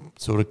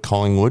sort of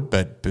Collingwood,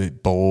 but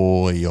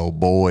boy, oh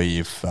boy,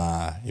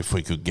 if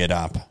we could get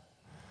up,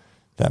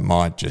 that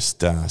might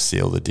just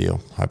seal the deal.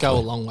 Hopefully. Go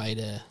a long way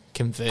to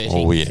converting,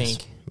 oh, yes. I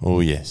think. Oh,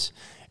 yes.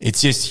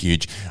 It's just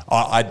huge.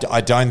 I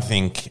don't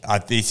think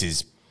this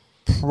is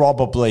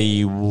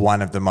probably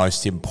one of the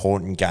most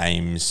important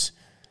games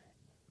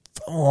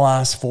for the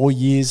last 4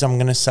 years, I'm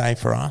going to say,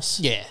 for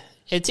us. Yeah.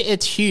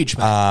 It's huge,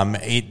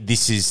 mate.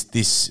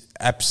 This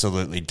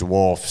absolutely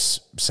dwarfs,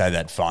 say,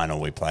 that final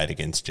we played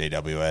against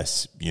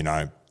GWS.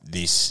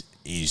 This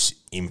is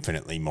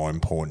infinitely more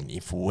important.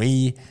 If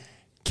we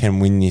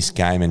can win this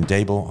game, and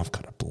Deeble, I've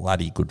got a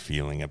bloody good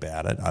feeling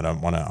about it. I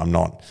don't want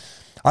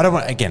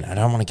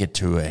to get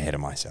too ahead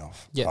of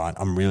myself. Yep. Right?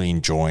 I'm really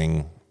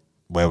enjoying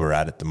where we're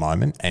at the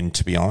moment. And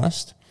to be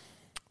honest,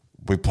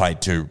 we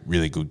played 2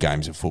 really good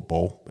games of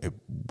football. It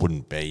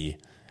wouldn't be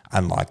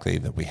unlikely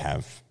that we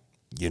have,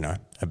 a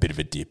bit of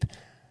a dip.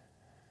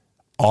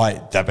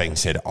 That being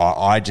said,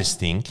 I just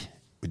think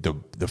with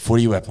the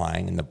footy we're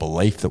playing and the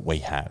belief that we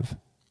have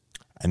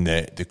and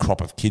the crop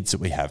of kids that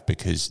we have,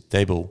 because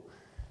Deeble,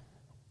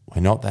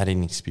 we're not that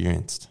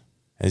inexperienced.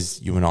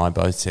 As you and I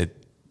both said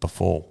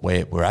before,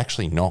 we're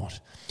actually not.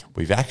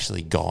 We've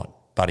actually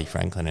got Buddy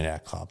Franklin at our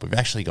club. We've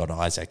actually got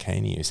Isaac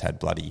Heaney, who's had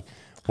bloody,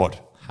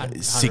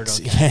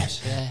 6,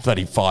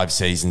 bloody 5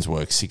 seasons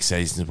work, 6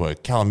 seasons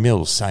work. Callum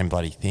Mills, same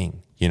bloody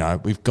thing.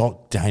 We've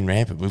got Dane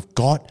Rampant. We've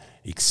got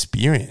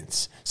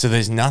experience. So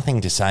there's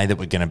nothing to say that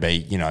we're going to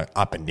be,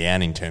 up and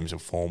down in terms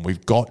of form.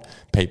 We've got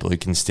people who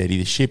can steady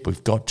the ship.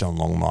 We've got John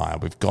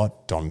Longmire. We've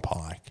got Don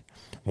Pike.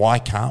 Why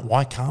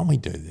can't we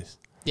do this?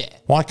 Yeah.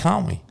 Why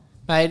can't we?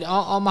 Mate,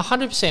 I'm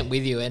 100%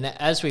 with you. And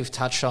as we've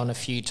touched on a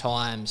few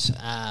times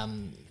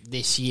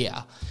this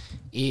year,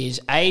 is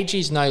age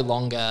is no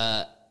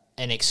longer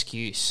an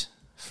excuse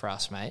for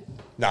us, mate.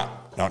 No,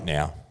 not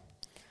now.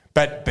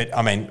 But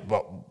I mean,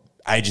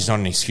 age is not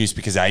an excuse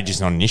because age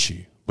is not an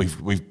issue.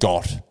 We've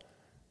got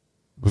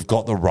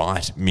the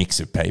right mix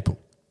of people.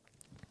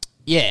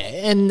 Yeah,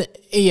 and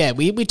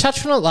we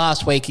touched on it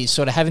last week. Is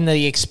sort of having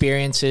the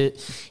experience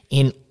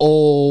in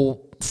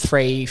all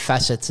three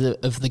facets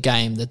of the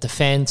game: the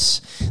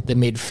defence, the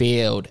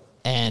midfield,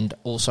 and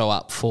also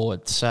up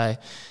forward. So,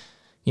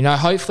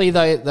 hopefully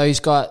those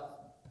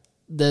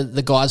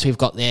the guys we've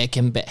got there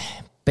can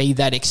be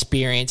that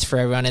experience for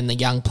everyone, and the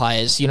young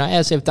players,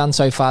 as they've done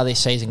so far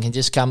this season, can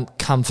just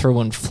come through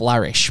and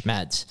flourish,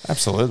 Mads.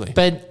 Absolutely.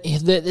 But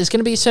there's going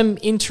to be some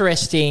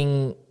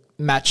interesting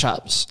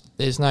matchups,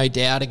 there's no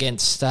doubt,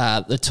 against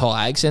the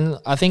Tigers, and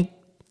I think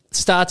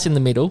starts in the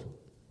middle.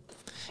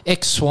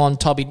 Ex-Swan,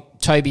 Toby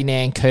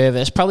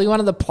Nankervis, probably one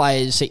of the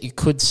players that you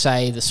could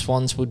say the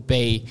Swans would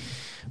be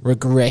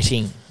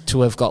regretting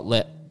to have got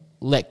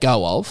let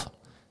go of,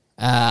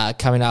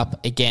 coming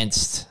up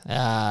against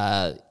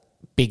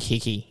Big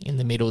Hickey in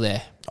the middle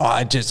there.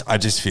 I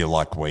just feel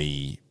like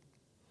we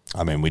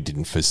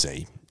didn't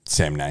foresee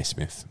Sam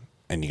Naismith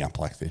ending up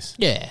like this.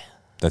 Yeah.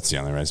 That's the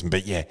only reason.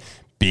 But yeah,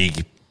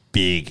 big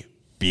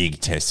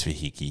test for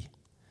Hickey.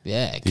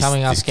 Yeah,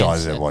 coming up against...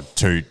 This guy's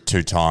a,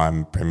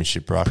 two-time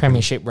Premiership Ruckman?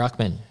 Premiership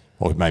Ruckman.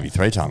 Or maybe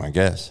 3-time, I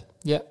guess.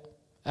 Yep,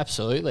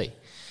 absolutely.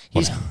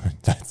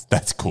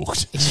 That's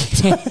cooked.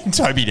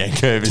 Toby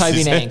Nankervis.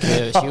 Toby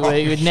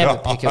Nankervis. You would never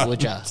pick it,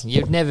 would you?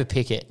 You'd never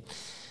pick it.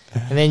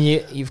 And then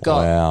you've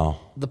got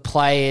the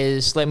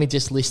players. Let me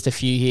just list a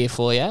few here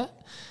for you.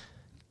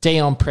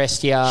 Dion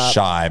Prestia.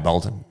 Shai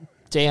Bolton.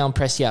 Dion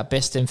Prestia,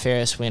 best and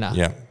fairest winner.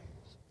 Yep.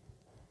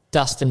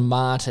 Dustin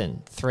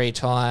Martin,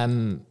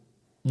 3-time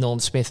Norm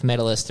Smith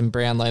medalist and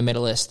Brownlow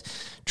medalist.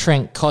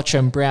 Trent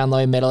Cotcham,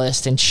 Brownlow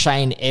medalist. And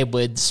Shane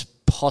Edwards,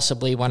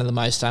 possibly one of the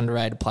most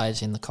underrated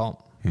players in the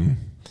comp. And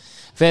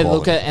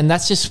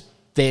that's just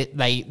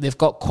they've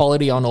got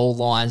quality on all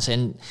lines,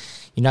 and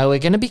we're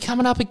going to be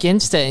coming up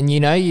against it. And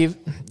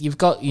you've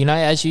got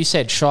as you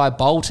said, Shai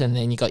Bolton,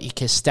 and you got your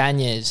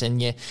Castagnas,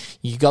 and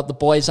you got the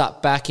boys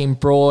up back in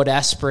Broad,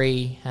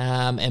 Asprey,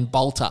 and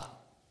Bolter.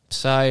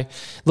 So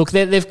look,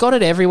 they've got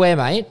it everywhere,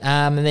 mate.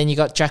 And then you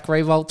got Jack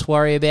Revolt to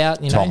worry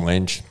about. Tom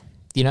Lynch.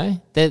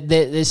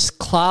 There's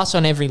class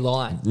on every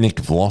line. Nick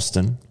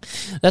Vlosten.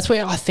 That's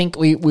where I think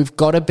we've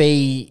got to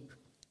be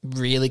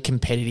really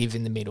competitive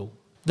in the middle.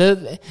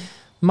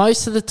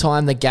 Most of the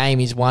time, the game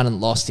is won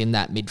and lost in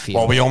that midfield.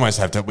 Well, we almost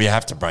have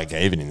to break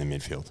even in the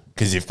midfield,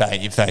 because if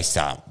they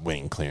start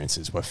winning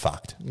clearances, we're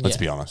fucked. Let's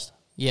be honest.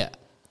 Yeah,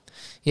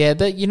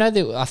 but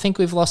I think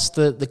we've lost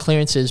the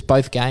clearances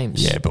both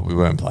games. Yeah, but we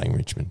weren't playing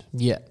Richmond.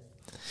 Yeah.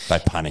 They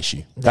punish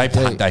you. They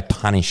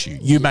punish you.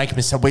 You make a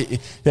mistake.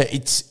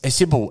 It's a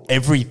simple.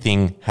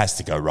 Everything has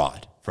to go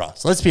right for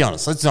us. Let's be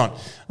honest. Let's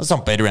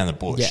not beat around the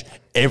bush. Yeah.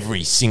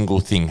 Every single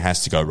thing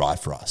has to go right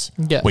for us.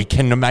 Yeah. We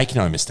can make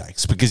no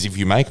mistakes, because if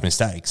you make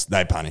mistakes,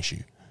 they punish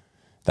you.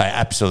 They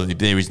absolutely.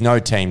 There is no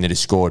team that has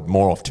scored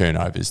more off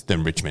turnovers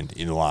than Richmond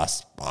in the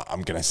last,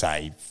 I'm going to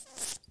say,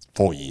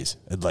 4 years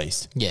at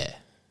least. Yeah.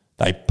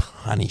 They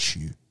punish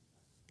you.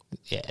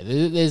 Yeah,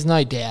 there's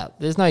no doubt.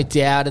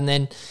 And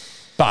then...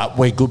 But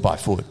we're good by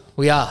foot.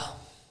 We are.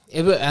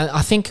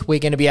 I think we're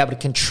going to be able to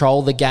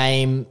control the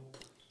game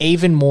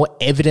even more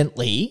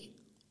evidently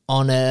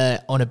on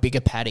a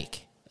bigger paddock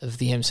of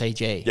the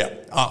MCG. Yeah,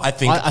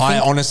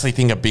 I honestly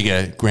think a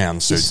bigger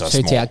ground suits us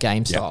more. Suits our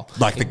game style.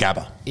 Like the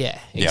Gabba. Yeah,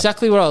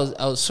 exactly what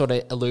I was sort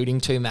of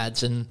alluding to,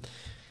 Mads. And,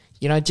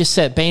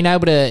 just being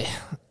able to...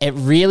 It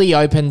really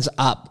opens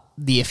up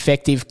the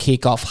effective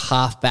kickoff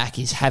halfback,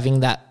 is having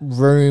that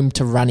room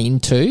to run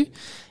into,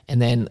 and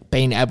then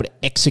being able to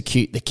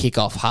execute the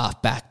kickoff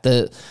halfback,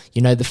 the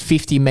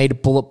 50-metre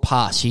bullet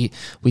pass.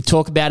 We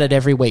talk about it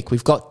every week.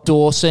 We've got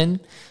Dawson,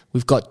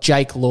 we've got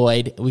Jake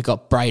Lloyd, we've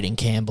got Braden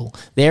Campbell.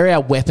 They're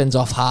our weapons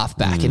off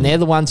halfback, and they're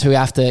the ones who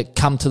have to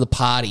come to the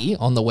party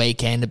on the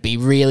weekend to be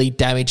really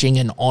damaging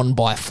and on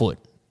by foot.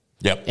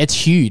 Yep. It's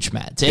huge,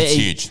 Matt. It's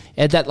huge.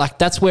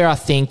 That's where I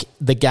think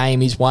the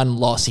game is won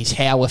loss, is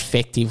how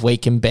effective we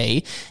can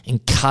be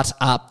and cut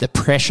up the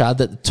pressure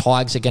that the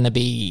Tigers are going to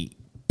be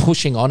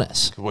pushing on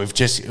us. We've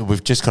just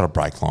got to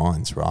break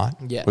lines, right?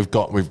 Yeah. We've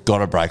got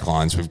to break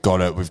lines. We've got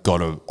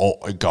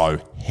to go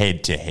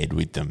head to head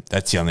with them.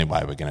 That's the only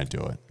way we're going to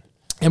do it.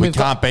 And we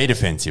can't be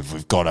defensive.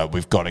 We've got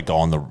to go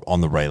on the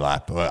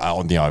relap,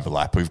 on the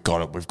overlap. We've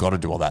got to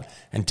do all that.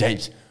 And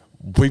Deeps,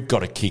 we've got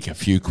to kick a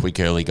few quick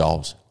early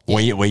goals.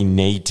 Yeah. We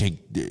need to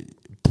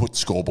put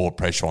scoreboard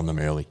pressure on them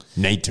early.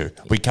 Need to.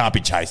 We can't be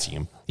chasing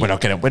them. We're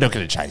not going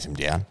to chase them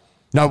down.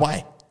 No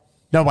way.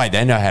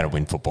 They know how to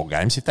win football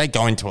games. If they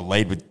go into a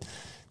lead with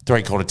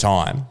 3/4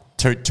 time,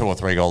 2 or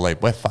 3 goal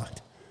lead, we're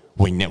fucked.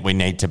 We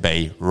need to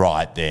be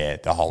right there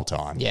the whole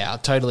time. Yeah, I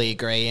totally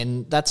agree.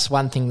 And that's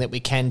one thing that we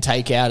can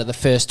take out of the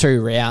first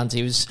 2 rounds.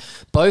 It was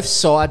both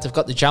sides have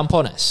got the jump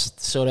on us.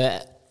 Sort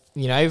of,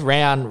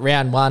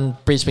 round 1,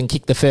 Brisbane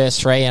kicked the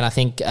first 3, and I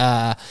think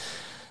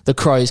the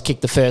Crows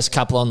kicked the first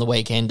couple on the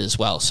weekend as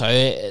well. So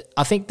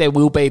I think there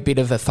will be a bit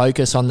of a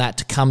focus on that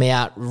to come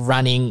out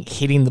running,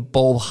 hitting the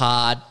ball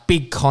hard,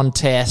 big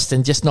contest,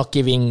 and just not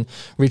giving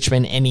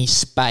Richmond any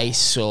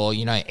space or,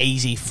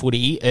 easy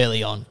footy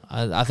early on.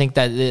 I think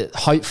that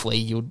hopefully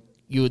you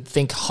would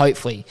think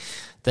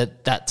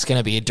that that's going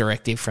to be a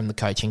directive from the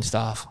coaching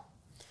staff.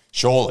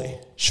 Surely.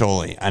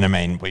 And I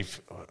mean,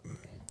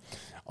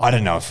 I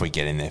don't know if we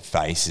get in their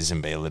faces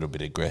and be a little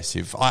bit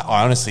aggressive.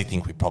 I honestly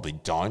think we probably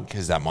don't,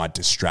 because that might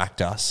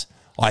distract us.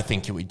 I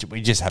think we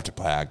just have to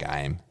play our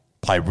game,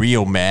 play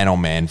real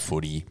man-on-man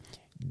footy.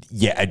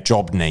 Yeah, a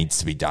job needs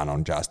to be done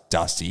on just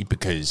Dusty,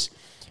 because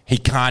he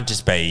can't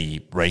just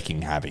be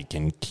wreaking havoc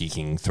and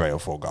kicking 3 or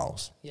 4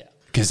 goals. Yeah.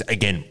 Because,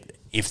 again,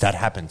 if that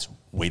happens,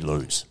 we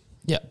lose.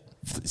 Yeah.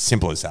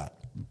 Simple as that.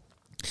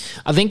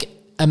 I think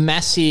a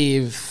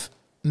massive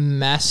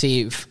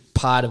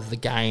part of the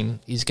game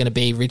is going to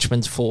be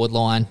Richmond's forward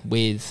line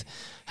with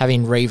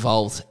having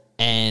Revolt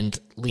and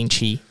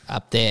Lynchy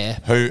up there.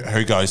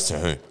 Who goes to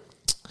who?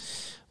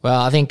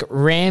 Well, I think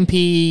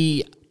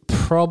Rampy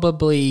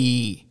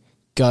probably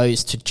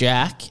goes to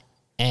Jack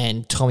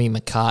and Tommy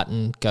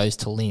McCartan goes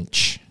to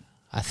Lynch,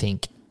 I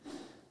think,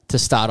 to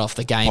start off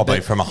the game.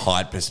 Probably from a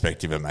height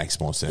perspective, it makes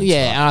more sense.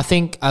 Yeah, right? and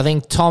I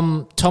think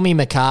Tommy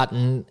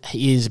McCartan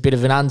is a bit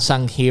of an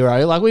unsung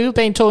hero. Like, we've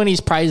been talking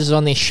his praises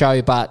on this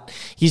show, but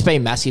he's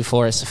been massive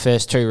for us the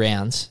first 2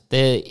 rounds.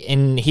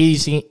 And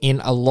he's in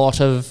a lot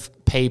of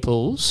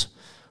people's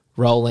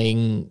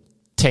rolling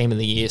team of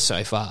the year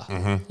so far.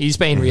 Mm-hmm. He's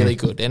been really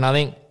good, and I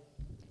think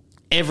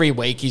every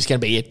week he's going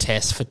to be a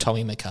test for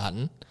Tommy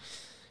McCartan,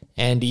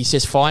 and he's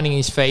just finding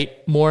his feet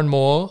more and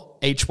more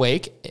each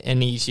week,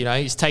 and he's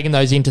taking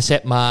those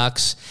intercept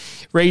marks,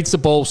 reads the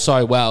ball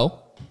so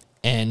well,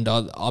 and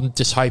I'm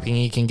just hoping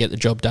he can get the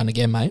job done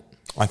again, mate.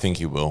 I think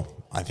he will.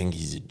 I think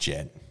he's a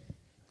jet,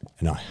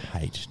 and I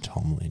hate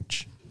Tom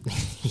Lynch.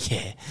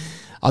 Yeah.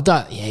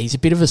 He's a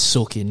bit of a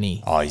sook, isn't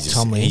he? Oh, he's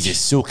a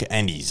sook,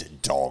 and he's a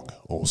dog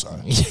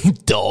also.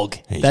 Dog.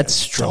 That's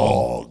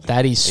strong. Dog.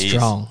 That is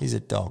strong. He's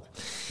a dog.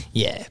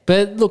 Yeah,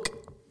 but look,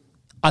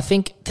 I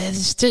think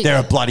they're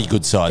a bloody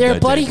good side. They're a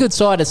bloody good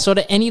side. It's sort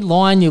of any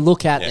line you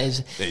look at,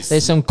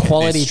 there's some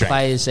quality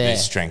players there.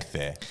 There's strength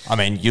there. I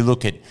mean, you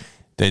look at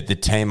the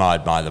team I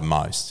admire the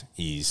most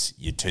is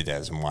your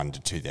 2001 to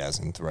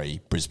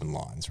 2003 Brisbane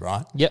Lions,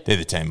 right? Yep. They're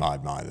the team I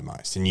admire the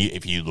most. And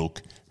if you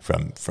look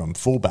from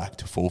fullback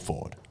to full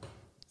forward,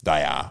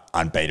 they are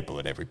unbeatable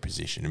at every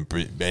position.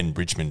 And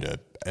Richmond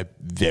are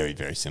very,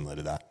 very similar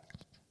to that.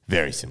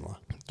 Very similar.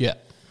 Yeah.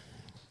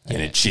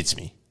 And it shits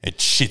me. It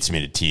shits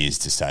me to tears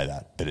to say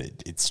that, but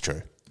it's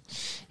true.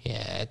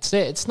 Yeah,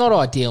 it's not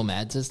ideal,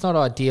 Mads. It's not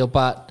ideal,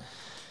 but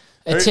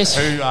it's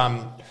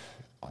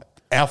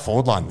our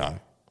forward line though.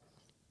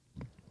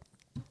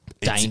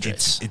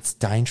 Dangerous. It's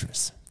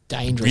dangerous.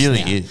 Dangerous. It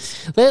really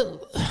is.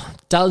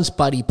 Does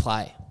Buddy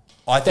play?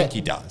 I think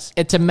he does.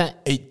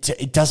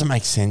 It doesn't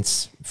make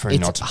sense for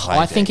him not to play.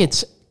 I think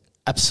it's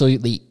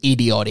absolutely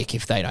idiotic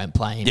if they don't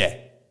play him.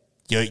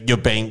 Yeah, you're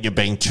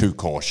being too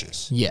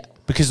cautious. Yeah,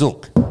 because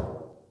look,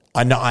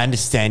 I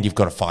understand you've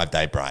got a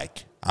 5-day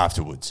break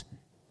afterwards,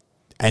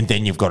 and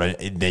then you've got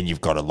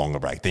a longer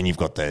break. Then you've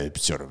got the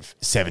sort of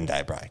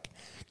 7-day break.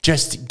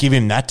 Just give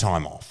him that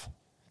time off.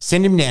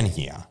 Send him down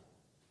here.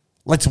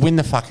 Let's win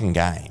the fucking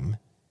game,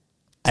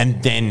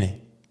 and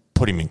then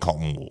put him in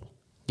cotton wool.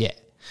 Yeah,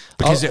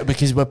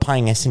 because we're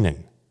playing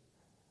Essendon.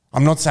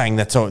 I'm not saying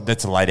that's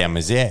a lay down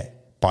misère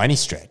by any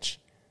stretch,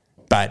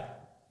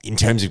 but in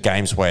terms of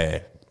games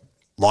where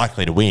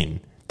likely to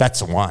win, that's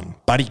the one.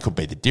 Buddy could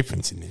be the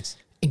difference in this.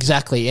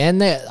 Exactly,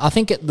 and I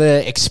think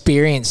the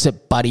experience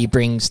that Buddy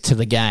brings to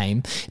the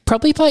game,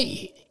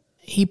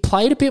 he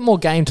played a bit more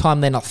game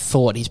time than I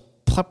thought. He's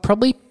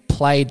probably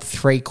played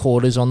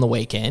 3/4 on the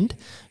weekend,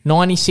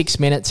 96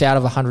 minutes out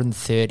of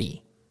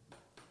 130.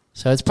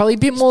 So it's probably a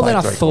bit more than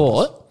I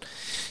thought.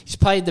 He's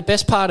played the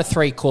best part of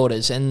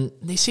 3/4, and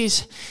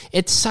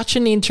it's such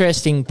an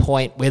interesting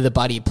point whether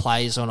Buddy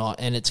plays or not,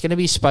 and it's going to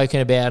be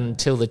spoken about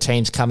until the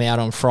teams come out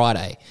on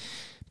Friday,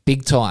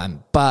 big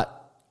time. But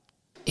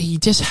he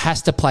just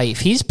has to play.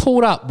 If he's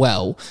pulled up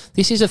well,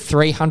 this is a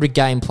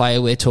 300-game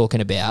player we're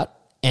talking about,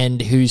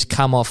 and who's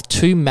come off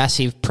 2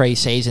 massive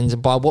pre-seasons,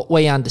 and by what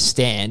we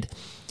understand,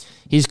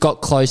 he's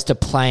got close to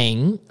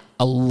playing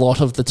a lot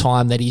of the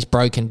time that he's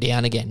broken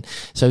down again.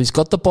 So he's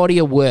got the body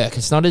of work.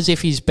 It's not as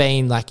if he's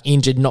been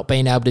injured, not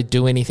being able to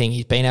do anything.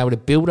 He's been able to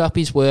build up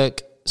his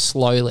work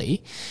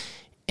slowly,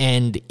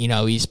 and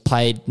he's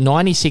played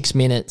 96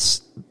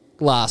 minutes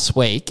last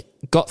week,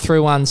 got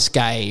through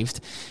unscathed,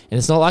 and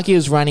it's not like he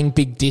was running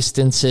big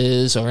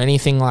distances or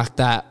anything like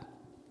that.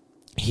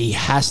 He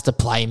has to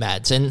play,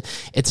 Mads, and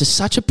it's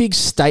such a big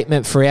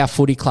statement for our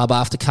footy club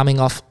after coming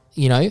off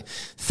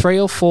 3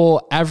 or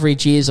 4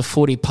 average years of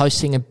footy,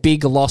 posting a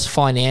big loss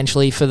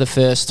financially for the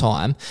first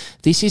time.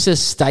 This is a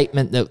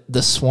statement that the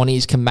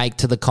Swannies can make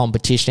to the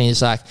competition.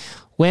 It's like,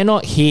 we're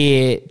not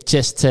here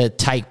just to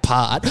take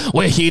part,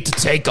 we're here to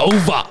take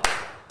over,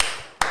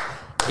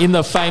 in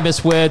the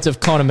famous words of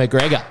Conor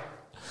McGregor.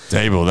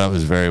 Deeble, that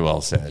was very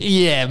well said.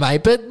 Yeah,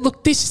 mate. But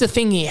look, this is the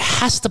thing. He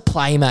has to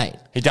play, mate.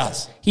 He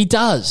does. He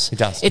does. He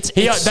does.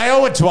 They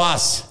owe it to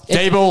us,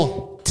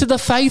 Deeble. To the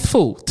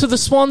faithful, to the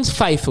Swans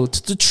faithful,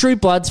 to the True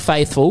Bloods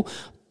faithful.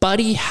 But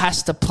he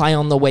has to play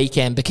on the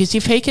weekend because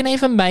if he can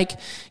even make,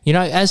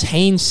 as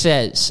Heen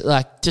says,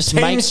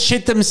 Teams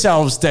shit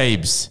themselves,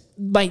 Deebs.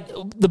 Mate,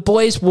 the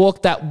boys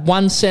walk that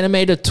 1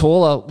 centimetre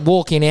taller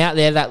walking out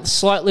there, that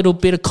slight little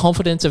bit of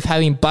confidence of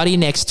having Buddy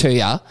next to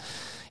you.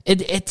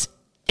 It's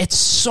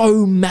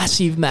so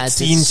massive, Mads.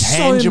 It's the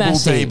intangible,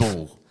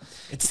 Deeble.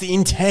 It's the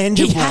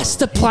intangible. He has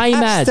to play,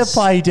 Mads. He has to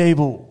play,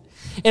 Deeble.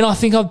 And I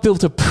think I've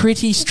built a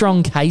pretty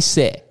strong case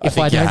there, if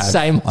I don't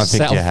say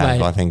myself,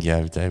 mate. I think you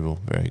have, Deeble.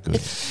 Very good.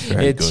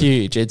 It's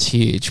huge. It's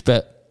huge.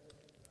 But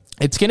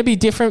it's going to be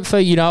different for,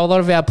 a lot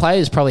of our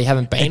players probably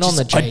haven't been on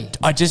the G.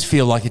 I just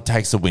feel like it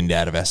takes the wind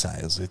out of our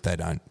sails if they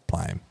don't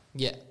play him.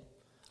 Yeah.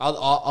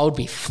 I would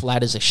be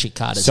flat as a shit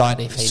card.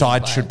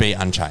 Side should be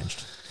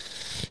unchanged.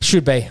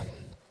 Should be.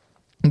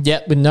 Yeah,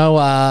 with no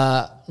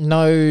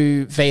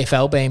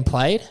VFL being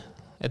played.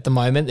 At the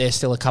moment, they're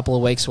still a couple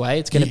of weeks away.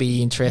 It's going to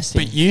be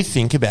interesting. But you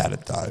think about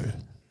it, though.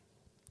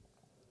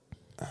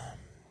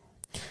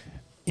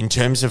 In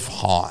terms of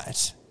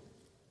height,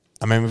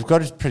 I mean, we've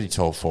got a pretty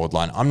tall forward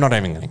line. I'm not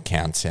even going to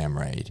count Sam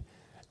Reid.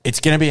 It's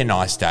going to be a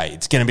nice day.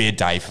 It's going to be a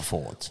day for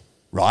forwards,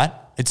 right?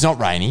 It's not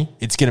rainy.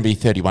 It's going to be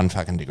 31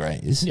 fucking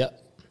degrees. Yep.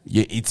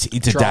 It's a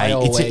day.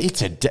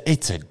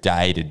 It's a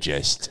day to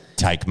just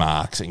take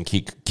marks and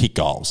kick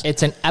goals.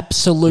 It's an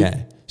absolute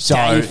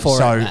day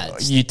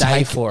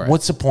for it.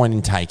 What's the point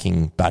in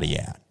taking Buddy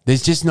out?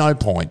 There's just no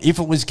point. If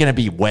it was going to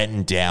be wet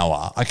and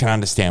dour, I can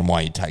understand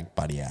why you take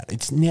Buddy out.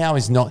 It's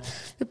not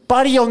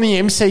Buddy on the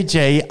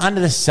MCG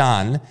under the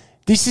sun.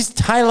 This is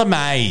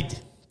tailor-made.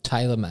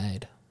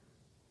 Tailor-made.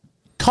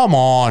 Come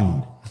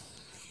on.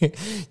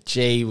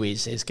 Gee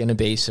whiz, there's going to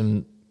be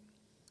some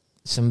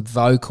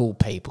vocal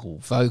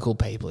people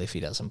if he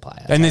doesn't play.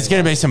 And there's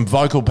going to be some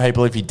vocal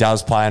people if he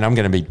does play, and I'm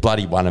going to be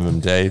bloody one of them,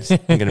 Dave.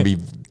 I'm going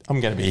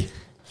to be,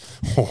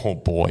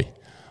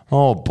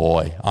 oh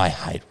boy, I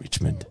hate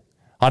Richmond.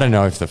 I don't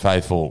know if the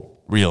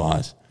faithful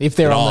realise. If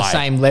they're on the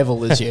same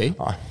level as you.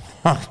 I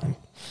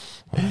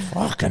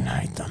fucking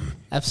hate them.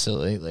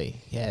 Absolutely.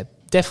 Yeah,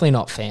 definitely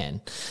not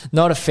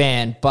a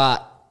fan,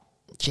 but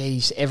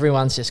geez,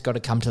 everyone's just got to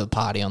come to the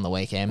party on the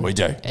weekend. We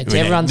do.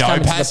 Everyone's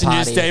coming to the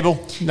party.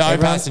 Deeble. No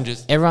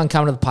passengers. Everyone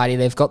coming to the party.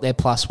 They've got their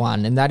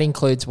 +1, and that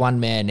includes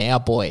one man, our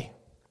boy.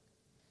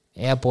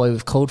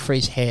 We've called for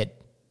his head,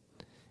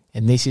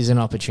 and this is an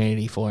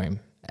opportunity for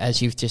him,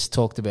 as you've just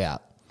talked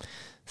about.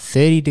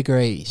 30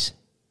 degrees,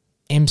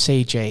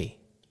 MCG,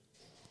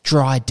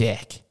 dry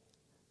deck.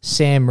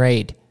 Sam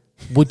Reid,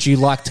 would you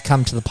like to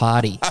come to the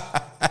party?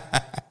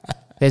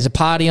 There's a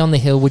party on the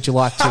hill. Would you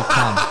like to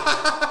come?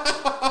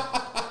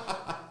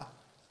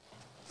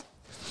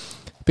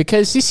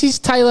 Because this is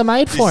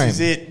tailor-made for him.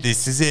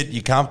 This is it.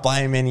 You can't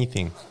blame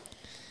anything.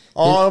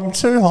 Oh, I'm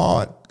too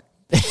hot.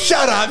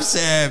 Shut up,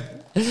 Sam.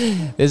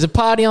 There's a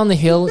party on the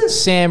hill.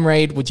 Sam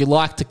Reid, would you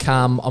like to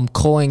come? I'm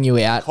calling you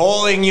out.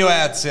 Calling you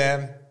out,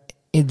 Sam.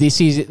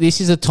 This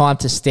is a time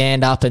to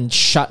stand up and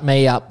shut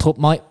me up, put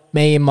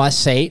me in my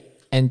seat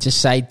and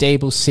just say,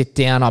 Deeble, sit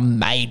down. I'm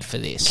made for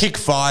this. Kick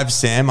 5,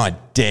 Sam. I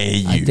dare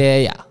you. I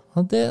dare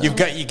you.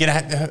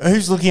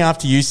 Who's looking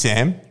after you,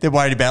 Sam? They're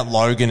worried about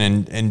Logan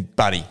and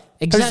Buddy.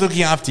 Exactly. Who's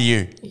looking after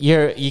you?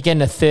 You're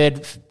getting a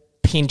third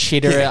pinch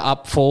hitter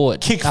up forward.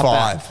 Kick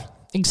 5.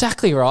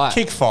 Exactly right.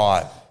 Kick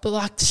 5.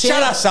 But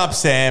shut us up,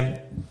 Sam.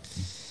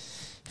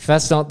 If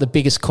that's not the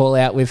biggest call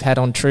out we've had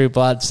on True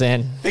Bloods,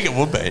 then I think it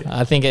would be.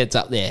 I think it's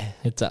up there.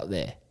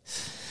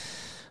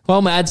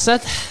 Well, Mads,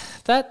 that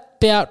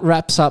about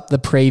wraps up the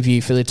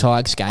preview for the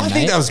Tigers game. I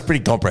think that was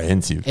pretty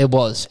comprehensive. It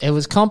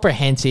was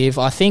comprehensive.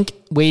 I think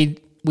we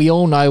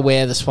all know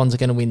where the Swans are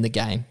going to win the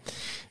game.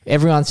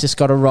 Everyone's just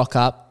got to rock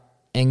up.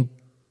 And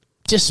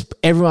just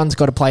everyone's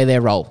got to play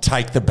their role.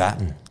 Take the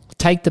baton,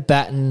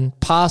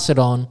 pass it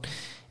on,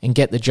 and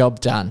get the job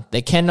done.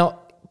 There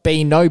cannot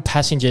be no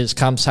passengers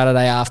come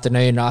Saturday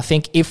afternoon. I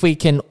think if we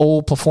can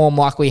all perform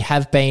like we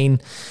have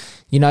been,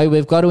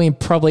 we've got to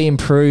probably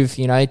improve,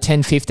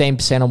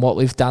 10-15% on what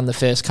we've done the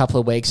first couple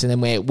of weeks, and then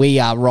we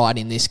are right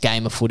in this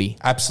game of footy.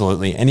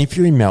 Absolutely. And if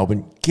you're in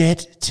Melbourne,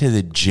 get to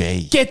the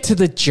G.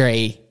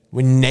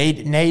 We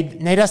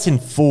need us in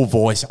full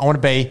voice. I want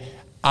to be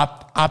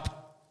up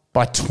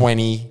by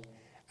 20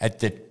 at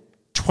the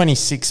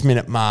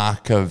 26-minute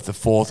mark of the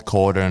fourth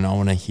quarter, and I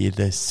want to hear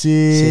the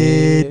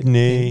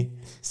Sydney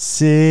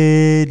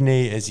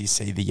as you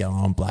see the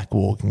yellow and black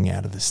walking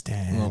out of the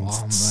stands.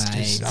 Oh, it's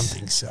just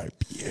something so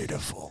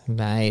beautiful.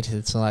 Mate,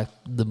 it's like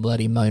the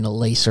bloody Mona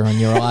Lisa on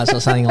your eyes or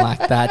something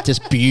like that.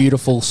 Just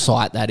beautiful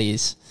sight that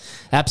is.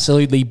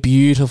 Absolutely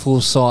beautiful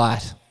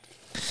sight.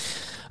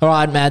 All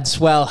right, Mads.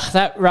 Well,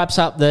 that wraps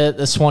up the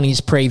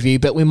Swannies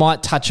preview, but we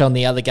might touch on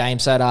the other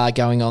games that are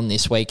going on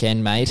this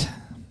weekend, mate.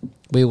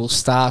 We will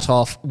start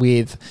off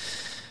with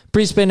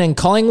Brisbane and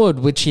Collingwood,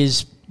 which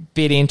is a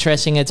bit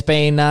interesting. It's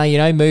been,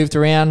 moved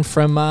around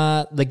from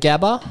the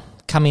Gabba,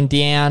 coming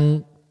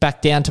down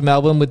back down to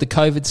Melbourne with the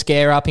COVID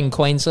scare up in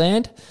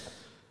Queensland.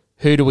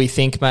 Who do we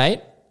think,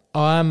 mate?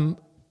 I'm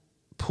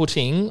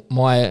putting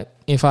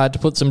if I had to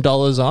put some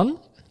dollars on,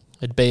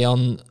 it'd be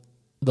on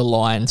the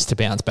Lions to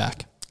bounce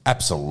back.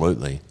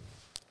 Absolutely.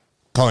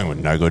 Collingwood,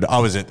 no good. I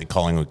was at the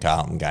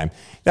Collingwood-Carlton game.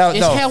 They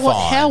were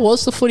How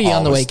was the footy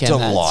on the weekend?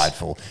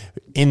 Delightful.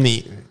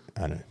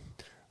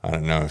 I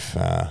don't know if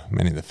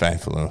many of the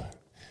faithful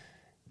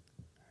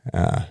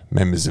are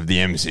members of the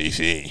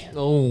MCC.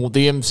 Oh,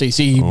 the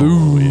MCC.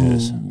 Boo.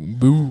 Yes.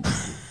 Boo.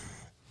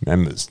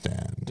 Members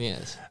stand.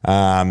 Yes.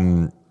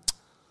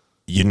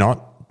 You're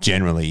not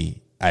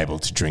generally able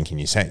to drink in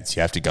your seats.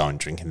 You have to go and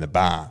drink in the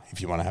bar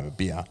if you want to have a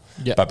beer.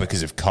 Yep. But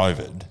because of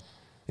COVID,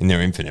 in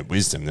their infinite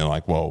wisdom, they're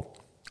like, well,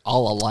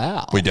 I'll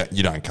allow.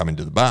 you don't come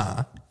into the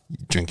bar, you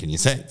drink in your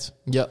seats.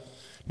 Yep.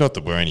 Not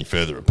that we're any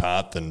further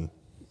apart than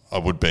I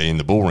would be in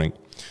the bull ring.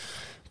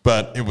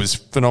 But it was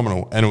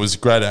phenomenal, and it was a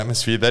great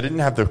atmosphere. They didn't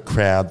have the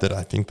crowd that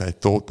I think they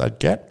thought they'd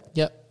get.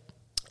 Yep.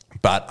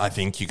 But I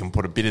think you can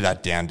put a bit of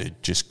that down to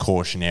just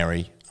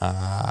cautionary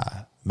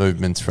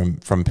movements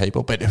from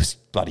people. But it was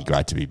bloody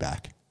great to be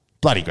back.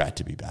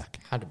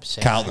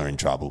 100%. Carlton are in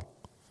trouble.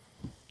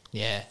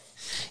 Yeah.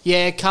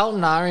 Yeah,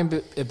 Carlton are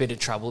in a bit of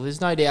trouble. There's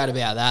no doubt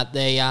about that.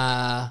 They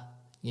are,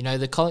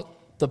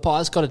 the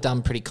Pies got it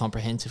done pretty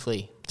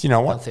comprehensively. Do you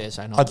know what? On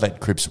Thursday night. I'd let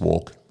Cripps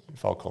walk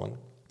if I were calling.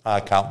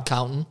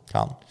 Carlton.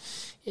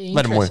 Yeah,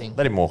 Let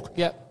him walk.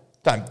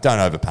 Yep. Don't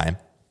overpay him.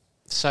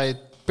 So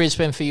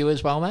Brisbane for you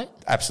as well, mate?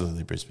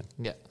 Absolutely Brisbane.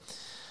 Yeah.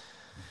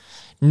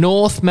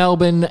 North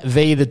Melbourne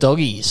v the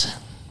Doggies.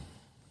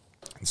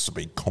 This will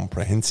be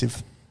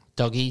comprehensive.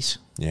 Doggies.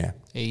 Yeah.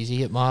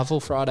 Easy at Marvel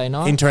Friday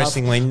night.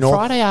 Interestingly,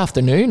 Friday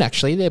afternoon,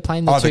 actually. They're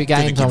playing the two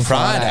games on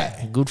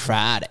Friday. Good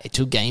Friday.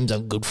 2 games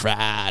on Good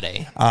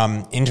Friday.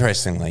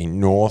 Interestingly,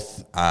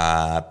 North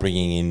are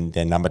bringing in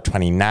their number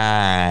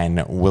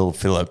 29, Will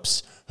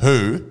Phillips,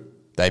 who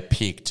they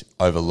picked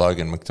over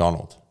Logan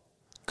McDonald.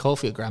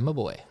 Caulfield Grammar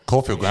Boy.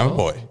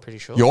 Pretty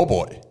sure. Your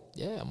boy.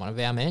 Yeah, one of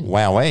our men.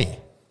 Wowee.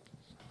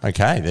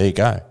 Okay, there you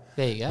go.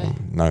 There you go.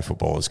 No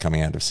footballers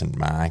coming out of St.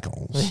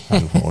 Michael's,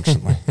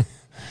 unfortunately.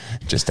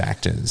 Just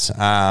actors.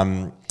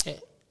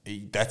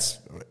 That's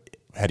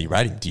how do you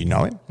rate him? Do you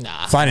know him?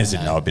 Nah. Flanners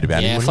would know a bit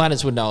about him. Yeah,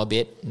 Flanners would know a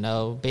bit.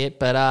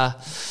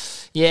 But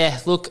yeah,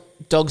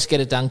 look, Dogs get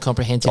it done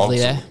comprehensively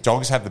there.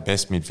 Dogs have the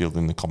best midfield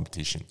in the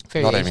competition.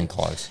 Very Not easy. even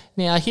close.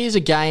 Now, here's a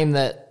game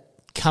that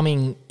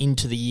coming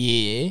into the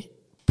year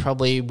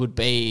probably would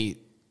be,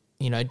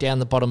 down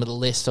the bottom of the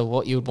list of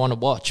what you would want to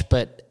watch.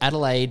 But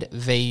Adelaide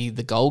v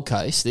the Gold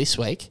Coast this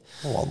week.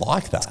 Oh, I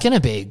like that. It's going to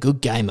be a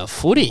good game of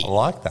footy. I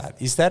like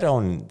that. Is that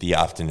on the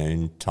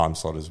afternoon time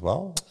slot as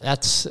well?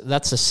 That's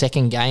the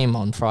second game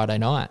on Friday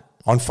night.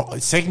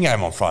 Second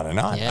game on Friday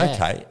night? Yeah.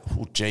 Okay.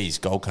 Well, geez,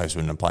 Gold Coast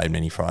wouldn't have played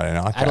many Friday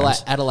night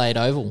games. Adelaide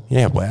Oval.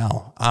 Yeah,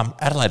 wow.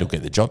 Adelaide will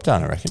get the job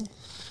done, I reckon.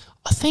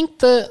 I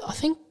think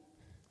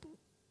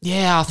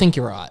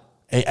you're right.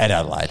 At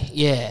Adelaide.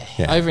 Yeah,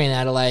 over in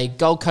Adelaide.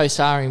 Gold Coast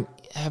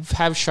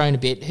have shown a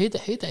bit. Who'd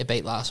they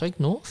beat last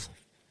week? North?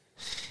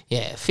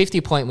 Yeah,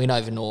 50-point win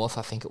over North,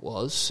 I think it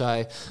was.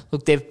 So,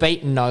 look, they've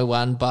beaten no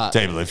one, but...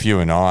 Dable, if you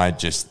and I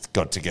just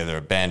got together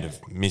a band of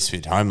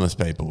misfit homeless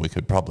people, we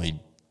could probably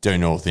do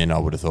North in, I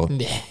would have thought.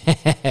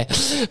 Yeah,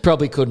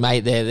 probably could,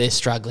 mate. They're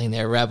struggling.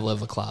 They're a rabble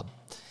of a club.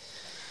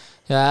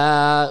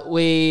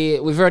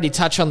 We've already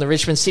touched on the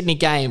Richmond-Sydney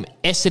game.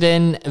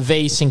 Essendon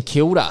v St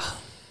Kilda.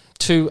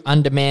 2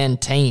 undermanned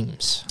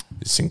teams.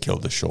 St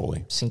Kilda,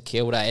 surely. St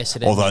Kilda,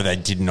 Essendon. Although they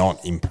did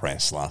not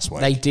impress last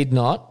week. They did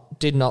not.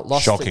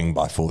 Lost Shocking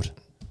by foot.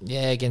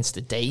 Yeah, against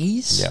the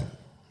D's. Yeah.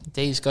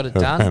 D's got it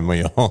done. And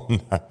we all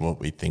know what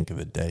we think of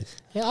the D's.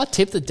 Yeah, I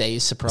tipped the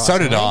D's, surprisingly.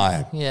 So did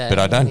I. Yeah, but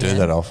I don't do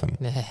that often.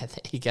 Yeah, there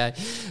you go.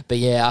 But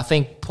yeah, I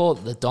think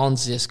the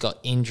Dons just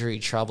got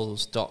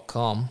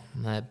injurytroubles.com.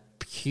 They had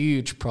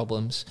huge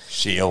problems.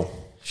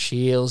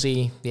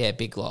 Shieldsy. Yeah,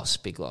 big loss.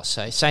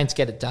 So Saints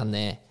get it done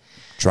there.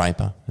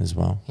 Draper as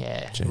well.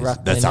 Yeah,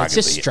 Ruckman. That's it's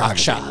just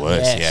structure.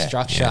 Worse. Yeah,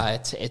 structure. Yeah.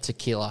 It's a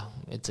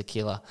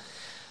killer.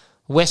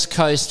 West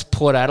Coast,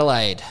 Port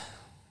Adelaide.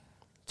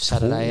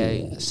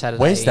 Saturday.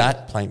 Where's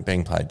that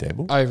being played,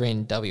 Dable? Over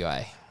in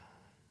WA.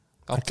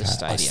 Optus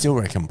Stadium. I still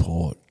reckon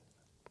Port.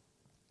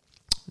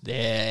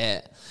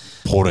 Yeah.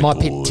 Port might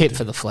pick tit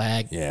for the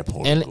flag. Yeah,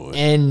 Port good.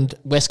 And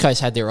West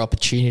Coast had their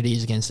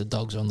opportunities against the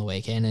Dogs on the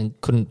weekend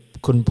and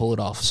couldn't pull it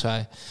off.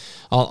 So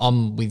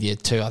I'm with you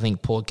too. I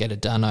think Port get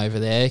it done over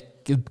there.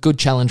 Good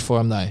challenge for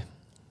them though.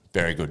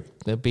 Very good.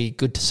 It'll be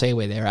good to see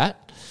where they're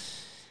at.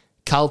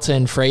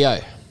 Carlton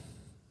Freo.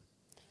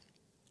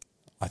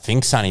 I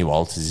think Sonny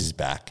Walters is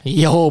back.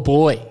 Oh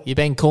boy, you've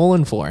been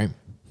calling for him.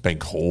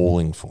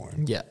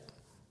 Yeah.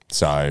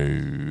 So,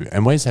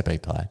 and where's that being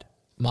played?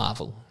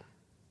 Marvel.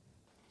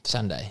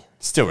 Sunday.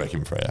 Still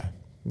reckon Freo.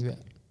 Yeah.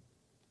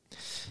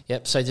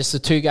 Yep, so just the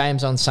 2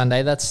 games on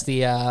Sunday. That's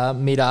the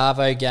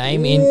mid-arvo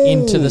game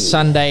into the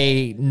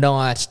Sunday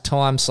night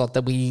time slot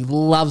that we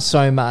love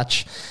so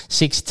much.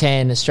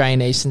 6:10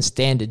 Australian Eastern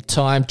Standard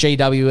Time.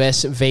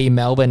 GWS v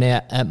Melbourne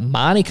at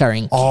Manuka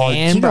in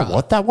Canberra. You know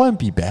what? That won't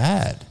be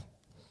bad.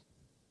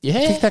 Yeah.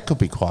 I think that could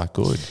be quite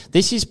good.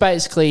 This is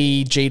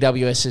basically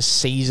GWS's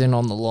season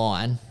on the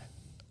line.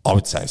 I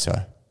would say so.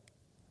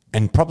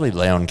 And probably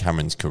Leon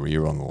Cameron's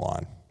career on the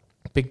line.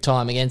 Big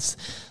time against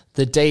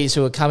the D's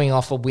who are coming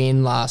off a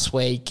win last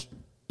week.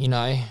 You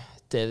know,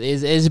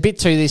 there's a bit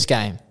to this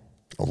game.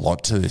 A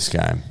lot to this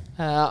game.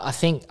 I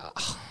think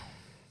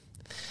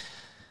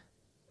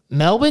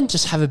Melbourne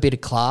just have a bit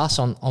of class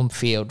on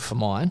field for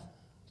mine.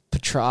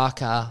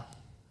 Petrarca,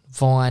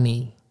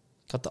 Viney,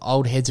 got the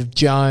old heads of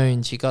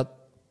Jones. You got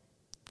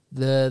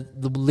the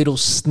little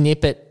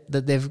snippet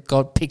that they've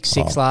got pick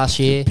six last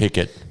year.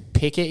 Pickett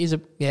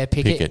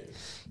Pickett.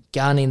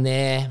 Gun in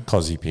there.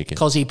 Cozzy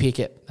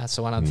Pickett. That's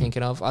the one I'm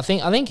thinking of. I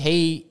think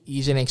he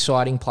is an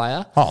exciting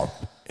player. Oh,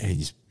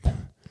 he's out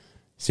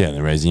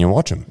there raising you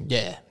watch him.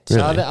 Yeah.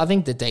 Really? So I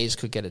think the D's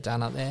could get it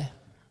done up there.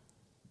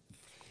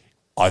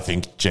 I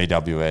think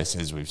GWS,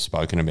 as we've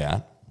spoken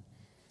about,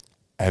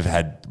 have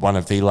had one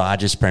of the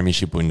largest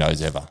premiership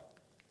windows ever.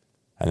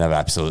 And they've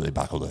absolutely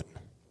buckled it.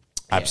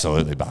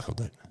 Absolutely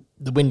buckled it.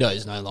 The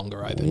window's no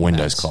longer open.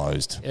 Window's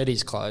closed. It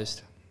is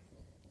closed.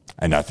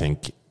 And I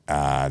think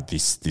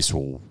this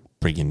will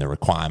bring in the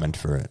requirement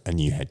for a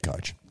new head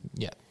coach.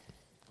 Yeah.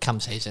 Come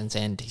season's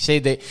end. You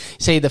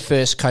see the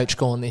first coach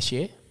gone this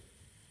year?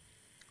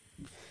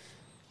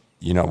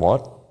 You know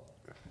what?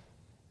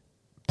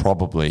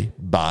 Probably,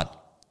 but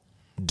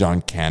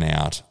don't count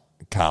out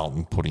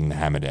Carlton putting the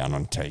hammer down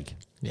on Teague.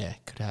 Yeah,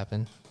 could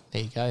happen.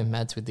 There you go,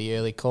 Mads with the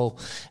early call.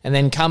 And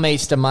then come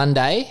Easter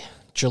Monday,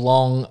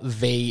 Geelong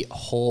v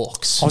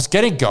Hawks. I was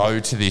going to go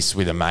to this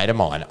with a mate of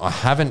mine.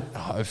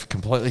 I've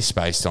completely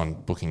spaced on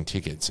booking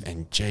tickets,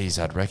 and geez,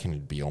 I'd reckon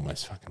it'd be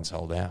almost fucking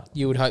sold out.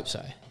 You would hope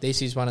so.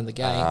 This is one of the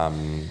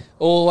games.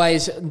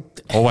 Always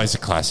a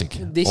classic.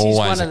 This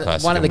always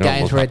is one of the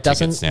games where it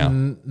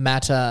doesn't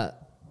matter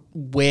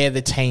where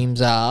the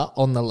teams are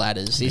on the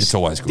ladders. It's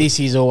always good. This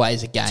is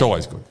always a game. It's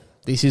always good.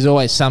 This is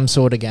always some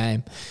sort of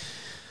game.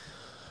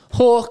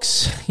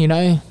 Hawks,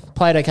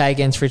 played okay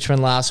against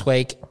Richmond last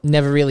week.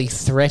 Never really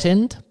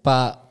threatened,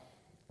 but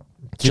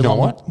You know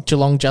what?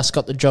 Geelong just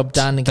got the job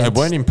done against They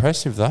weren't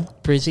impressive, though.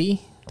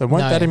 Brizzy. They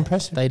weren't that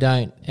impressive. They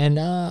don't. And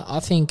I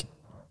think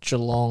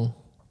Geelong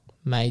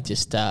may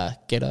just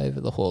get over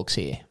the Hawks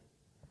here.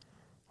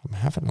 I'm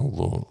having a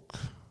look.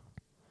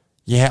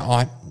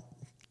 Yeah,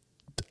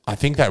 I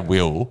think they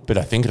will, but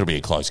I think it'll be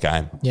a close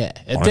game. Yeah.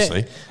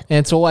 Honestly. And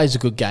it's always a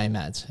good game,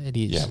 Mads. It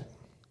is.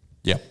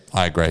 Yeah,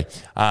 I agree.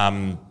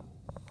 I've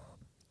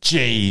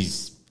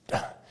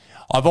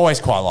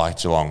always quite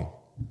liked Geelong.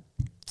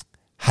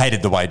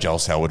 Hated the way Joel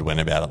Selwood went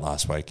about it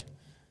last week.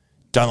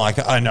 Don't like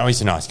it. I know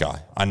he's a nice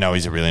guy. I know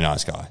he's a really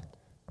nice guy.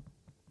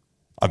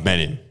 I've met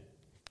him.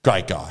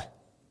 Great guy.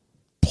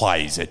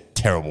 Plays a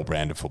terrible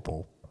brand of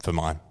football for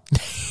mine.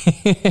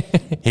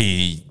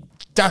 He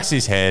ducks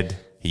his head.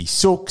 He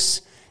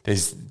sooks.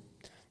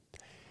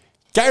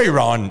 Gary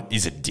Rowan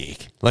is a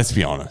dick. Let's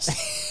be honest.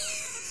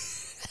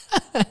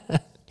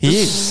 He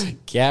is.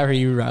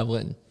 Gary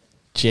Rowan.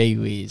 Gee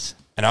whiz.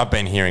 And I've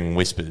been hearing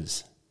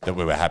whispers that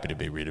we were happy to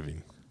be rid of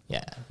him.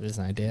 Yeah, there's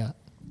no doubt.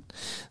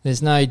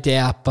 There's no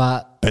doubt,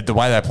 but the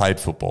way they played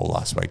football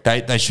last week,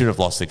 they should have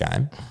lost the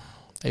game.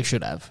 They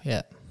should have,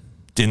 yeah.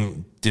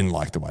 Didn't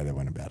like the way they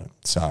went about it.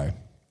 So,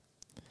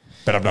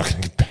 but I'm not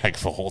going to get back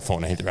for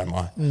Hawthorn either, am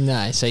I?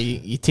 No, so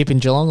you're tipping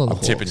Geelong or the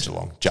Hawks? Tipping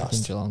Geelong,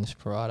 just. Tipping Geelong,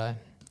 Desperado.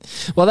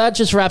 Well, that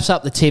just wraps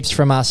up the tips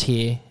from us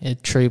here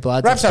at True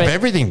Bloods. Wraps up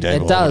everything,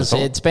 Dave. It does.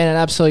 It's been an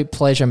absolute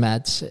pleasure,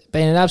 Mads. It's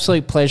been an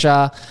absolute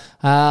pleasure.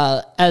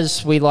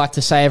 As we like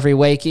to say every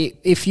week,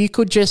 if you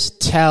could just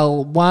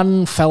tell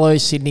one fellow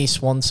Sydney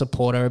Swan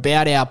supporter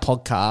about our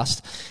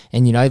podcast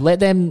and,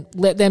 let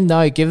them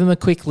know, give them a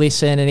quick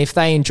listen. And if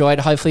they enjoyed,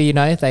 hopefully,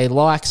 they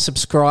like,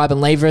 subscribe and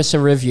leave us a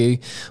review.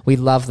 We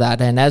love that.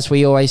 And as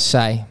we always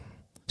say,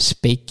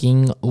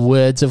 speaking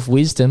words of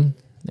wisdom,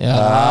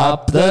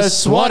 up the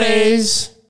Swannies.